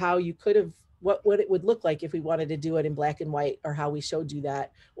you how you could have, what it would look like if we wanted to do it in black and white, or how we showed you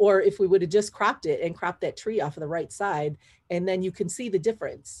that, or if we would have just cropped it and cropped that tree off of the right side, and then you can see the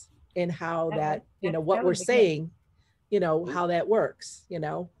difference in how that, you know, what we're saying, you know, how that works, you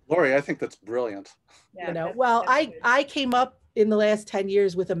know. Lori, I think that's brilliant. Yeah, you know, well, I came up in the last 10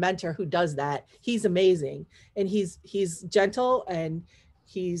 years with a mentor who does that. He's amazing, and he's gentle, and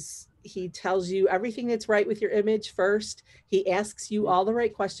he tells you everything that's right with your image first. He asks you all the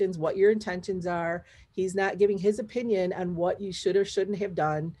right questions, what your intentions are. He's not giving his opinion on what you should or shouldn't have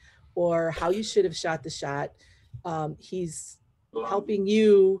done, or how you should have shot the shot. He's helping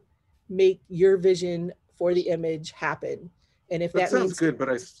you make your vision for the image happen. And if that sounds means good, but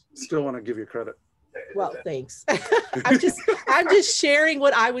I still want to give you credit. Well, thanks. I'm just sharing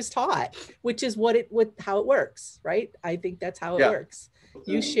what I was taught, which is how it works, right? I think that's how it works.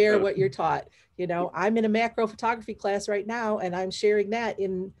 You share what you're taught. You know, I'm in a macro photography class right now, and I'm sharing that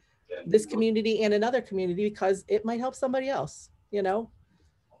in this community and another community because it might help somebody else, you know?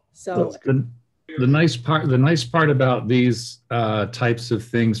 So the nice part about these types of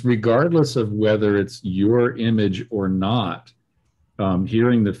things, regardless of whether it's your image or not,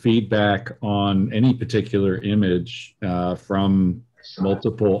 hearing the feedback on any particular image from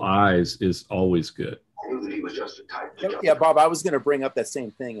multiple eyes is always good. Yeah, Bob, I was going to bring up that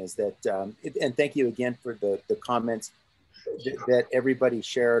same thing, is that, and thank you again for the comments that everybody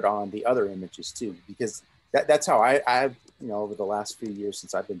shared on the other images too, because that's how I've, you know, over the last few years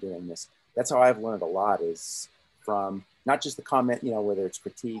since I've been doing this, that's how I've learned a lot, is from not just the comment, you know, whether it's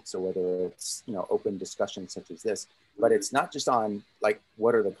critiques or whether it's, you know, open discussions such as this, but it's not just on like,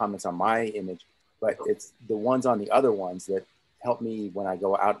 what are the comments on my image, but it's the ones on the other ones that help me when I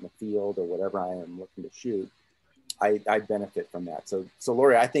go out in the field or whatever I am looking to shoot. I benefit from that. So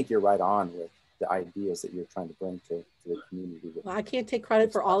Lori, I think you're right on with the ideas that you're trying to bring to the community. Well, I can't take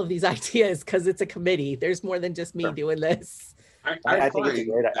credit for all of these ideas because it's a committee. There's more than just me doing this. I think it's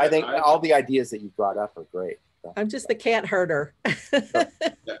great. I think all the ideas that you brought up are great. So. I'm just the cat herder.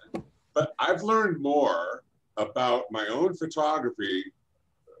 But I've learned more about my own photography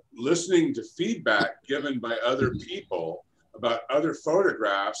listening to feedback given by other people about other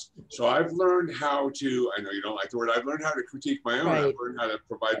photographs. So I've learned how to, I know you don't like the word, I've learned how to critique my own. Right. I've learned how to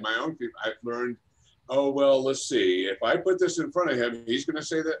provide my own feedback. I've learned, oh, well, let's see. If I put this in front of him, he's going to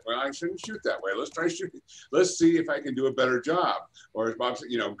say that, well, I shouldn't shoot that way. Let's try shooting. Let's see if I can do a better job. Or as Bob said,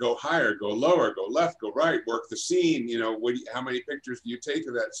 you know, go higher, go lower, go left, go right, work the scene. You know, how many pictures do you take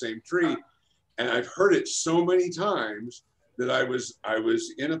of that same tree? And I've heard it so many times that I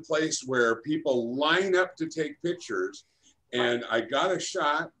was in a place where people line up to take pictures. And I got a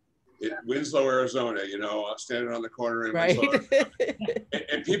shot at Winslow, Arizona, you know, standing on the corner in Winslow,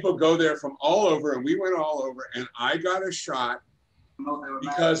 and people go there from all over, and we went all over, and I got a shot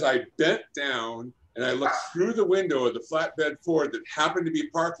because I bent down and I looked through the window of the flatbed Ford that happened to be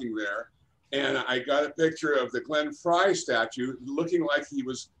parking there, and I got a picture of the Glenn Fry statue looking like he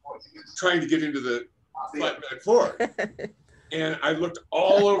was trying to get into the flatbed Ford. And I looked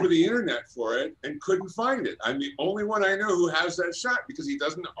all over the internet for it and couldn't find it. I'm the only one I know who has that shot because he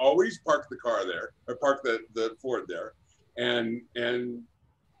doesn't always park the car there or park the Ford there. And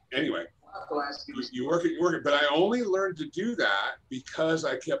anyway, you work it. But I only learned to do that because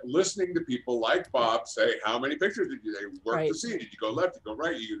I kept listening to people like Bob say, how many pictures did you take? Work the scene. Did you go left? Did you go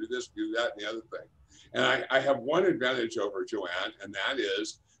right? You do this, do that, and the other thing. And I have one advantage over Joanne, and that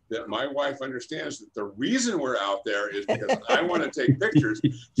is that my wife understands that the reason we're out there is because I want to take pictures.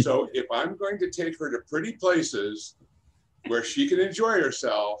 So if I'm going to take her to pretty places where she can enjoy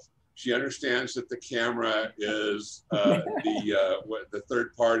herself, she understands that the camera is the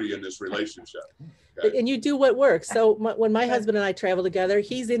third party in this relationship. And you do what works. So when my husband and I travel together,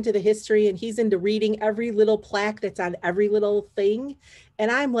 he's into the history and he's into reading every little plaque that's on every little thing. And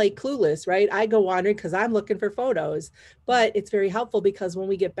I'm like clueless, right? I go wandering because I'm looking for photos, but it's very helpful because when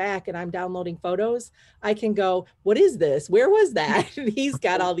we get back and I'm downloading photos, I can go, what is this? Where was that? And he's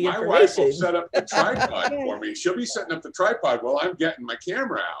got all the My wife will information. set up the tripod for me. She'll be setting up the tripod while I'm getting my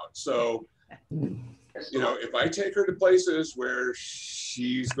camera out. So, you know, if I take her to places where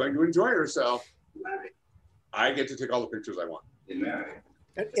she's going to enjoy herself, I get to take all the pictures I want.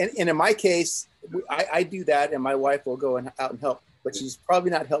 And in my case, I do that, and my wife will go out and help, but she's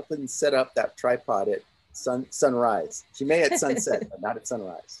probably not helping set up that tripod at sunrise. She may at sunset, but not at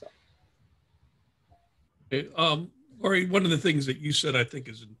sunrise. So. Okay, Lori, one of the things that you said I think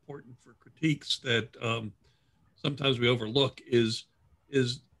is important for critiques that sometimes we overlook is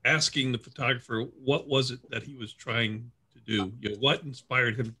asking the photographer what was it that he was trying to do. You know, what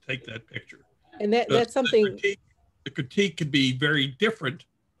inspired him to take that picture. And that's something. The critique could be very different.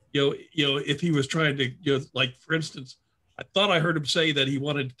 You know, if he was trying to, you know, like for instance, I thought I heard him say that he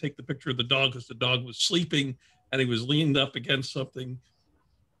wanted to take the picture of the dog because the dog was sleeping and he was leaning up against something.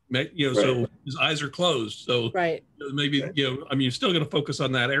 You know, right. So his eyes are closed. So right. You know, maybe, you know, I mean, you're still going to focus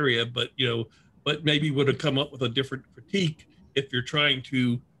on that area, but you know, but maybe would have come up with a different critique if you're trying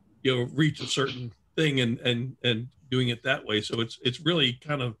to, you know, reach a certain thing and doing it that way. So it's really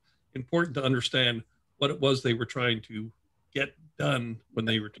kind of important to understand what it was they were trying to get done when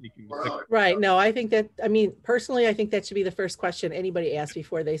they were taking the picture. Right. No, I think that, I mean, personally, I think that should be the first question anybody asks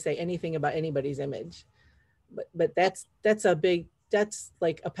before they say anything about anybody's image. But that's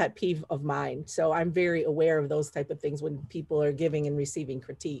like a pet peeve of mine. So I'm very aware of those type of things when people are giving and receiving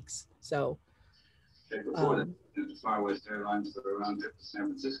critiques. So. The Far West Airlines that are around San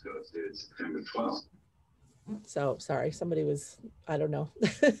Francisco, it's September 12th. So sorry, somebody was, I don't know.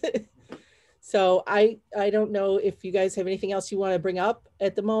 So I don't know if you guys have anything else you want to bring up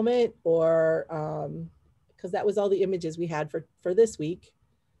at the moment, or because that was all the images we had for this week.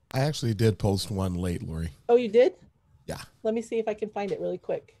 I actually did post one late, Lori. Oh, you did? Yeah. Let me see if I can find it really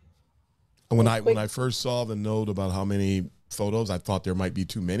quick. And when I first saw the note about how many photos, I thought there might be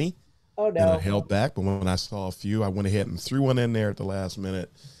too many. Oh no. And I held back, but when I saw a few, I went ahead and threw one in there at the last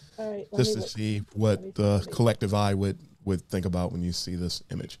minute. All right, just to see what the collective eye would think about when you see this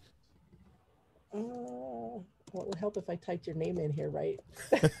image. Well, it would help if I typed your name in here, right?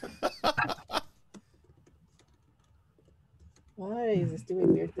 Why is this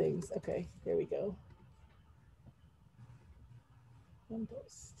doing weird things? Okay, there we go. One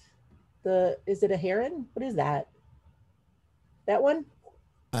post. Is it a heron? What is that? That one?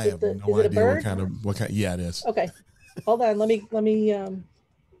 I have no idea what kind. Yeah, it is. Okay, hold on. Let me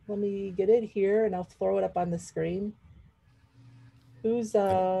get it here, and I'll throw it up on the screen. Who's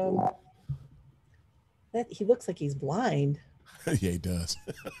that? He looks like he's blind. Yeah, he does.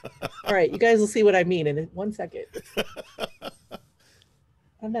 All right, you guys will see what I mean in 1 second.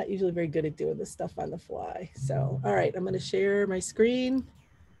 I'm not usually very good at doing this stuff on the fly. So, all right, I'm going to share my screen.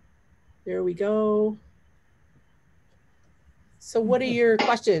 There we go. So what are your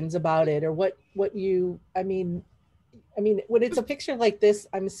questions about it, or what you, I mean, when it's a picture like this,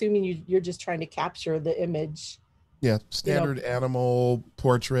 I'm assuming you're just trying to capture the image. Yeah, standard animal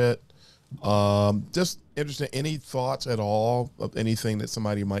portrait. Just interested, any thoughts at all of anything that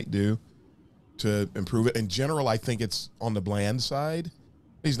somebody might do to improve it? In general, I think it's on the bland side.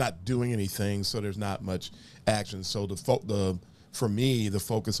 He's not doing anything, so there's not much action. So for me, the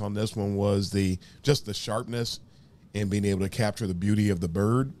focus on this one was just the sharpness and being able to capture the beauty of the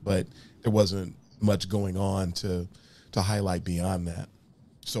bird, but there wasn't much going on to highlight beyond that.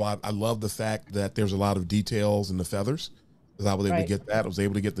 So I love the fact that there's a lot of details in the feathers, because I was able to get that. I was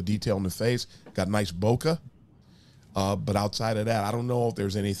able to get the detail in the face, got nice bokeh. But outside of that, I don't know if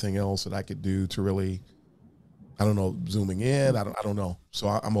there's anything else that I could do to really, I don't know, zooming in. I don't know. So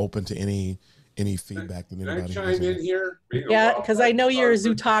I'm open to any feedback that anybody Can I chime in here? Yeah, because I know you're a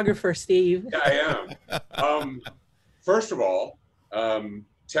zootographer, Steve. Yeah, I am. First of all,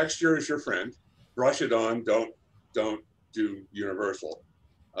 texture is your friend. Brush it on. Don't do universal.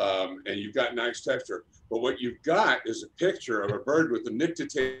 And you've got nice texture. But what you've got is a picture of a bird with a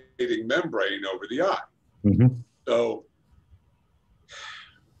nictitating membrane over the eye. Mm-hmm. So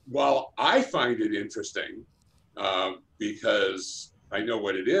while I find it interesting, because I know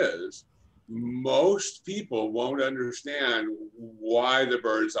what it is, most people won't understand why the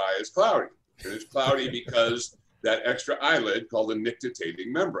bird's eye is cloudy. And it's cloudy because that extra eyelid called a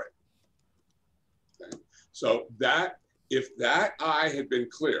nictitating membrane. Okay? So that, if that eye had been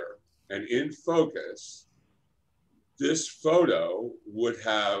clear and in focus, this photo would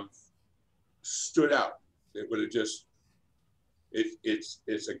have stood out. It would have just, it's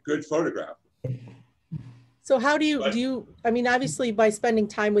a good photograph. So how do you, I mean, obviously by spending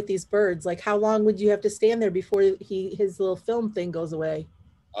time with these birds, like how long would you have to stand there before his little film thing goes away?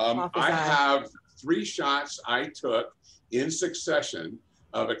 I have 3 shots I took in succession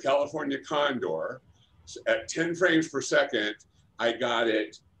of a California condor at 10 frames per second. I got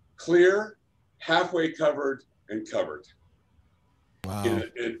it clear, halfway covered, and covered. Wow.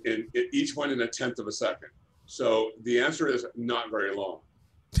 In each one in 1/10 of a second. So the answer is not very long.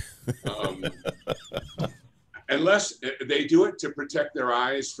 Unless they do it to protect their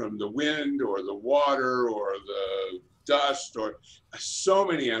eyes from the wind or the water or the dust, or so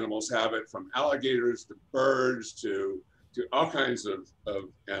many animals have it, from alligators to birds to all kinds of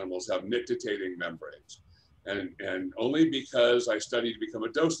animals have nictitating membranes. And only because I studied to become a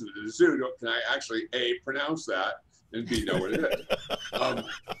docent at the zoo can I actually A, pronounce that, and B, know what it is.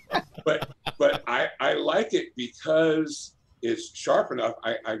 But I like it because it's sharp enough.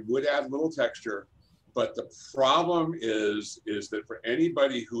 I would add a little texture, but the problem is that for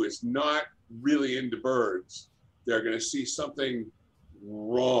anybody who is not really into birds, they're going to see something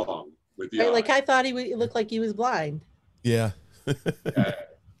wrong with the eye. Like I thought it looked like he was blind. Yeah.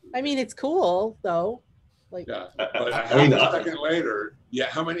 I mean, it's cool though. Like, yeah, but a second later, yeah.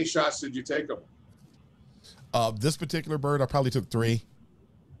 How many shots did you take of them? This particular bird, I probably took 3,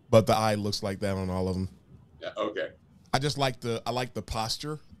 but the eye looks like that on all of them. Yeah. Okay. I just like the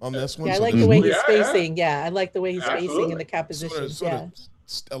posture on this one. Yeah, I so like the way he's facing. Yeah, I like the way he's facing in the composition. Sort of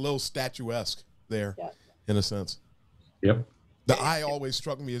a little statuesque there, in a sense. Yep. The eye always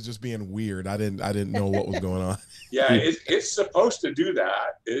struck me as just being weird. I didn't know what was going on. Yeah, it's supposed to do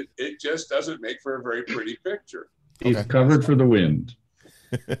that. It just doesn't make for a very pretty picture. He's covered for the wind.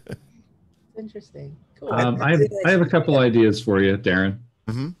 Interesting. Cool. I have a couple ideas for you, Darren.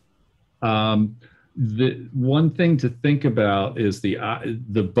 Mm-hmm. The one thing to think about is the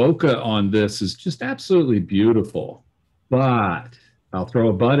bokeh on this is just absolutely beautiful, but I'll throw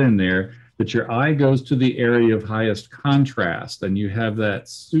a but in there that your eye goes to the area of highest contrast, and you have that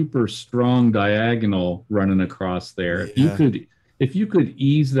super strong diagonal running across there. Yeah. If you could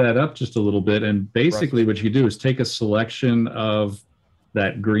ease that up just a little bit, and basically what you do is take a selection of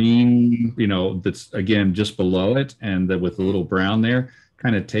that green, that's again just below it, and with a little brown there,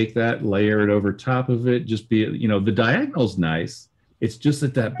 kind of take that, layer it over top of it. Just the diagonal's nice. It's just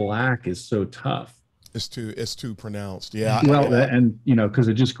that black is so tough. It's too pronounced. Yeah. Well, and because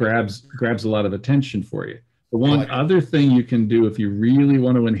it just grabs a lot of attention for you. The one other thing you can do if you really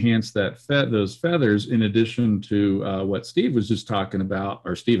want to enhance those feathers, in addition to what Steve was just talking about,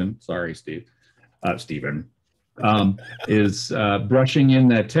 or Stephen, sorry, Steve, Stephen, is brushing in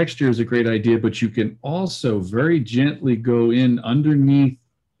that texture is a great idea, but you can also very gently go in underneath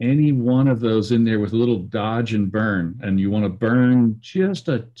any one of those in there with a little dodge and burn, and you want to burn just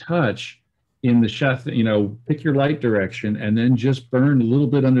a touch in the shot, pick your light direction and then just burn a little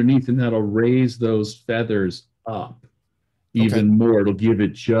bit underneath, and that'll raise those feathers up even more. It'll give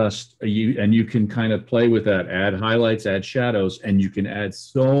it and you can kind of play with that, add highlights, add shadows, and you can add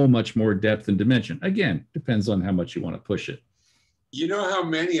so much more depth and dimension. Again, depends on how much you want to push it. You know how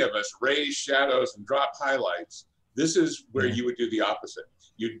many of us raise shadows and drop highlights? This is where you would do the opposite.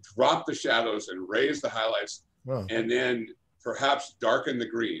 You drop the shadows and raise the highlights, and then perhaps darken the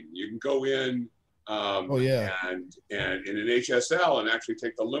green. You can go in and in an HSL and actually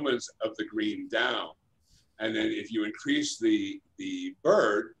take the lumens of the green down. And then if you increase the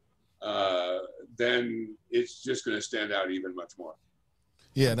bird, then it's just going to stand out even much more.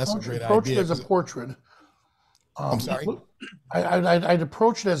 Yeah, that's a great approach idea. It as a portrait. I'm sorry? I'd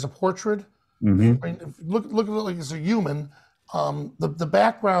approach it as a portrait. Mm-hmm. I mean, look at it like it's a human. The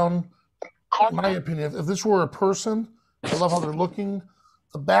background, in my opinion, if this were a person, I love how they're looking.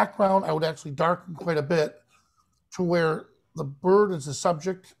 The background, I would actually darken quite a bit to where the bird is the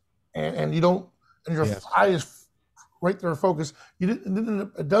subject, and you don't, and your eye is right there focused.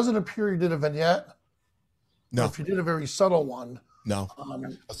 It doesn't appear you did a vignette. No. If you did a very subtle one. No.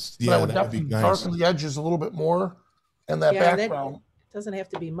 But I would definitely darken the edges a little bit more, and that background. It doesn't have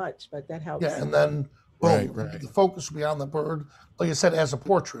to be much, but that helps. Yeah, and then the focus will be on the bird, like I said, as a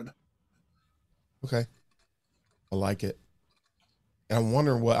portrait. Okay. I like it. And I'm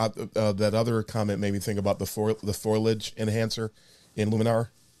wondering what that other comment made me think about the foliage enhancer in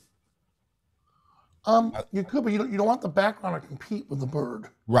Luminar. You could, but you don't want the background to compete with the bird.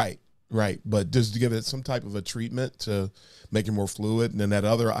 Right. But just to give it some type of a treatment to make it more fluid. And then that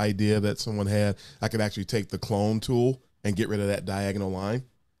other idea that someone had, I could actually take the clone tool and get rid of that diagonal line.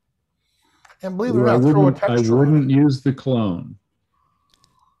 And believe it or not, throw a texture. I wouldn't use the clone.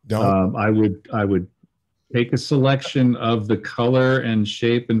 Don't. I would take a selection of the color and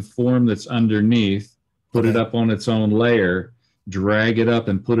shape and form that's underneath, put it up on its own layer, drag it up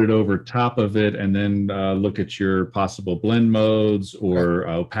and put it over top of it, and then look at your possible blend modes or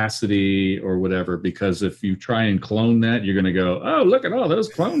opacity or whatever. Because if you try and clone that, you're going to go, oh, look at all those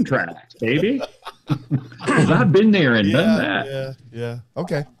clone tracks, baby. Because I've been there and done that. Yeah.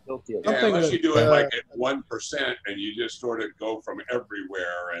 Okay. Yeah, unless you do it like at 1% and you just sort of go from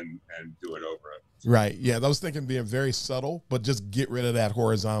everywhere and do it over it. Right. Yeah. I was thinking being very subtle, but just get rid of that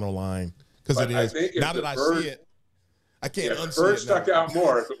horizontal line. Because it is. Now that I see it, I can't unsee it. Bird stuck out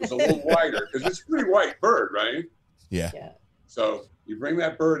more if it was a little wider, because it's a pretty white bird, right? Yeah. So you bring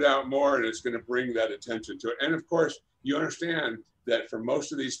that bird out more and it's going to bring that attention to it. And of course, you understand that for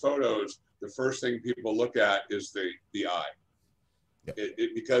most of these photos, the first thing people look at is the eye.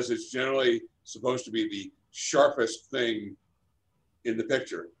 Because it's generally supposed to be the sharpest thing in the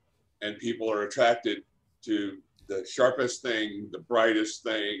picture. And people are attracted to the sharpest thing, the brightest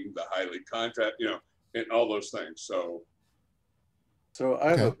thing, the highly contrast, and all those things. So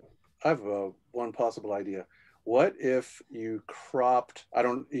I have one possible idea. What if you cropped,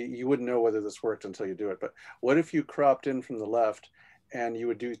 you wouldn't know whether this worked until you do it, but what if you cropped in from the left and you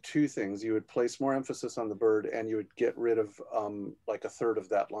would do two things? You would place more emphasis on the bird and you would get rid of like a third of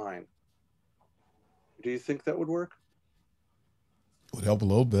that line. Do you think that would work? Would help a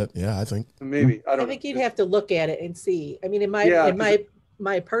little bit. Yeah, I think. Maybe. I think you'd have to look at it and see. I mean,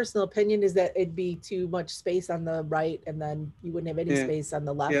 my personal opinion is that it'd be too much space on the right, and then you wouldn't have any space on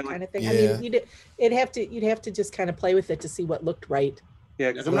the left, kind of thing. I mean, you'd have to just kind of play with it to see what looked right.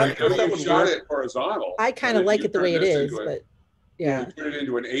 Yeah, because you shot it horizontal. I kind of like it the way it is, but you put it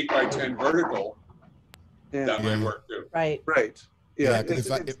into an 8x10 vertical. That might work too. Right. Yeah.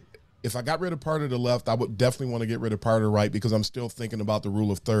 If I got rid of part of the left, I would definitely want to get rid of part of the right, because I'm still thinking about the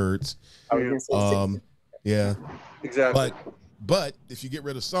rule of thirds. Yeah. Exactly. But if you get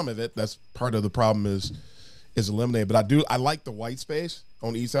rid of some of it, that's part of the problem is eliminated. But I like the white space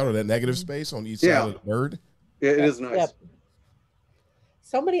on each side, or that negative space on each side of the bird. Yeah, it is nice. Yep.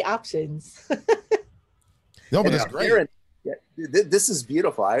 So many options. No, but it's great. This is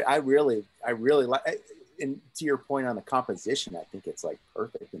beautiful. I really like. And to your point on the composition, I think it's like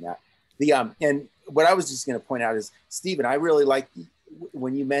perfect in that. And what I was just going to point out is, Stephen, I really like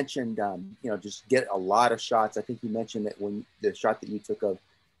when you mentioned, just get a lot of shots. I think you mentioned that when the shot that you took of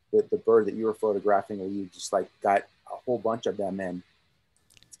the bird that you were photographing, where you just like got a whole bunch of them, and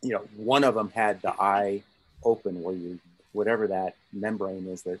one of them had the eye open, where whatever that membrane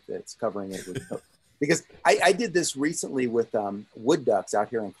is that's covering it with. Because I did this recently with wood ducks out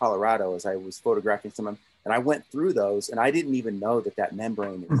here in Colorado, as I was photographing some of them, and I went through those, and I didn't even know that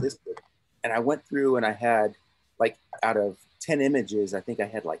membrane existed. And I went through, and I had, like, out of 10 images, I think I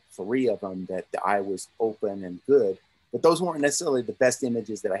had like 3 of them that the eye was open and good, but those weren't necessarily the best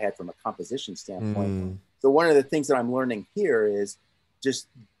images that I had from a composition standpoint. So one of the things that I'm learning here is just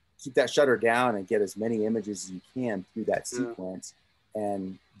keep that shutter down and get as many images as you can through that sequence,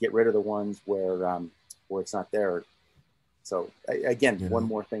 and get rid of the ones where it's not there. So again, one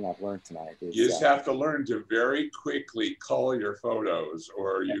more thing I've learned tonight is you just have to learn to very quickly cull your photos,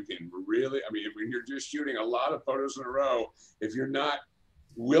 or you can really, I mean, when you're just shooting a lot of photos in a row, if you're not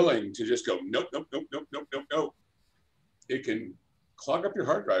willing to just go, nope, it can clog up your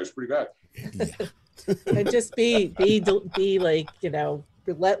hard drives pretty bad. And just be like,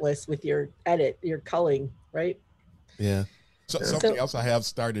 relentless with your edit, your culling, right? Yeah. So something else I have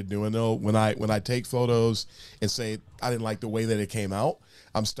started doing, though, when I take photos and say I didn't like the way that it came out,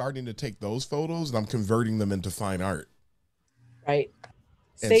 I'm starting to take those photos and I'm converting them into fine art. Right.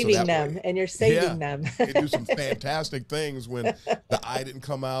 Saving them, and you're saving them. You do some fantastic things when the eye didn't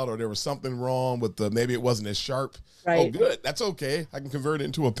come out, or there was something wrong with maybe it wasn't as sharp. Right. Oh, good. That's okay. I can convert it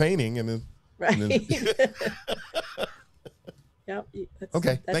into a painting, and then. Right. And then Yep.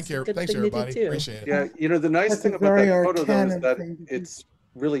 Okay. Thanks, everybody. Appreciate it. Yeah, the nice thing about that photo, though, is that it's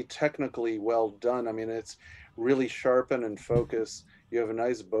really technically well done. I mean, it's really sharpen and focus. You have a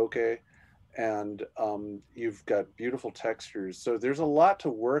nice bokeh, and you've got beautiful textures. So there's a lot to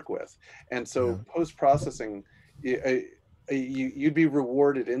work with. And so post-processing, you'd be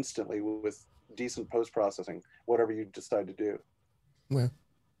rewarded instantly with decent post-processing, whatever you decide to do. Well,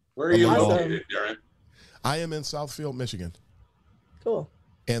 where are you located, Darren? I am in Southfield, Michigan. Cool.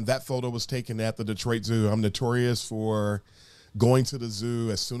 And that photo was taken at the Detroit Zoo. I'm notorious for going to the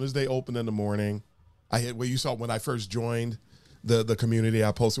zoo as soon as they open in the morning. You saw when I first joined the community,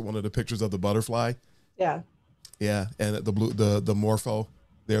 I posted one of the pictures of the butterfly. Yeah. Yeah, and the morpho,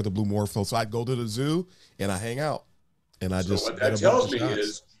 the blue morpho. So I'd go to the zoo and I hang out, and I what that tells me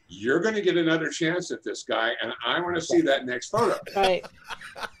is you're going to get another chance at this guy, and I want to see that next photo. Right.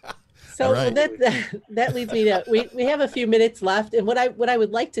 So Right. that leads me to, we have a few minutes left, and what I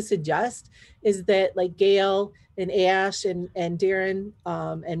would like to suggest is that, like, Gail and Ash and Darren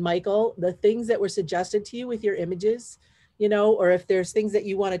and Michael, the things that were suggested to you with your images, you know, or if there's things that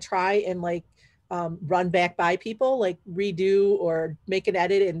you want to try and like run back by people, like redo or make an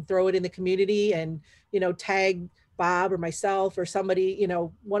edit and throw it in the community, and, you know, tag Bob or myself or somebody, you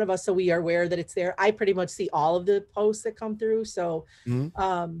know, one of us, so we are aware that it's there. I pretty much see all of the posts that come through. So,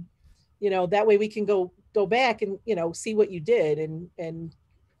 you know, that way we can go back and, you know, see what you did, and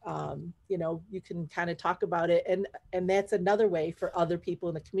you know, you can kind of talk about it. And that's another way for other people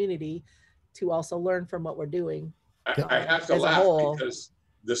in the community to also learn from what we're doing. I have to laugh because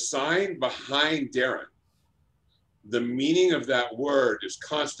the sign behind Darren, the meaning of that word is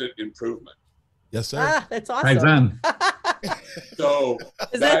constant improvement. Yes, sir. Ah, that's awesome. So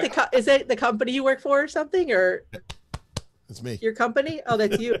is that the company you work for or something, or it's me? Your company? Oh,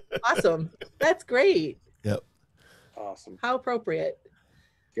 that's you. Awesome. That's great. Yep. Awesome. How appropriate.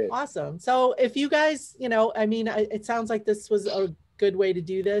 Good. Awesome. So if you guys, you know, I mean, it sounds like this was a good way to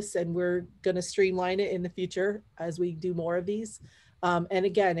do this, and we're going to streamline it in the future as we do more of these. And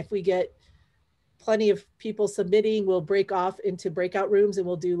again, if we get plenty of people submitting, we'll break off into breakout rooms, and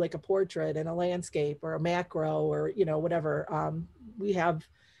we'll do like a portrait and a landscape or a macro, or, you know, whatever. We have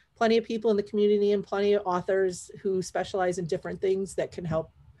plenty of people in the community and plenty of authors who specialize in different things that can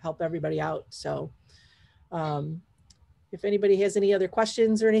help everybody out. So if anybody has any other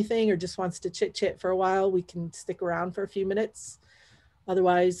questions or anything, or just wants to chit chat for a while, we can stick around for a few minutes.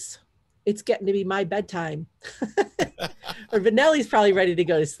 Otherwise, it's getting to be my bedtime. Or Vanelli's probably ready to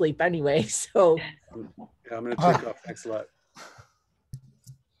go to sleep anyway. So yeah, I'm going to take off. Thanks a lot.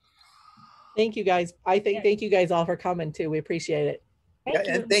 Thank you guys. Thank you guys all for coming too. We appreciate it.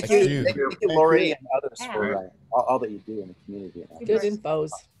 And thank you, Lori, and others for all that you do in the community. Good infos.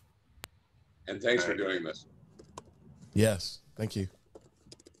 And thanks for doing this. Yes, thank you.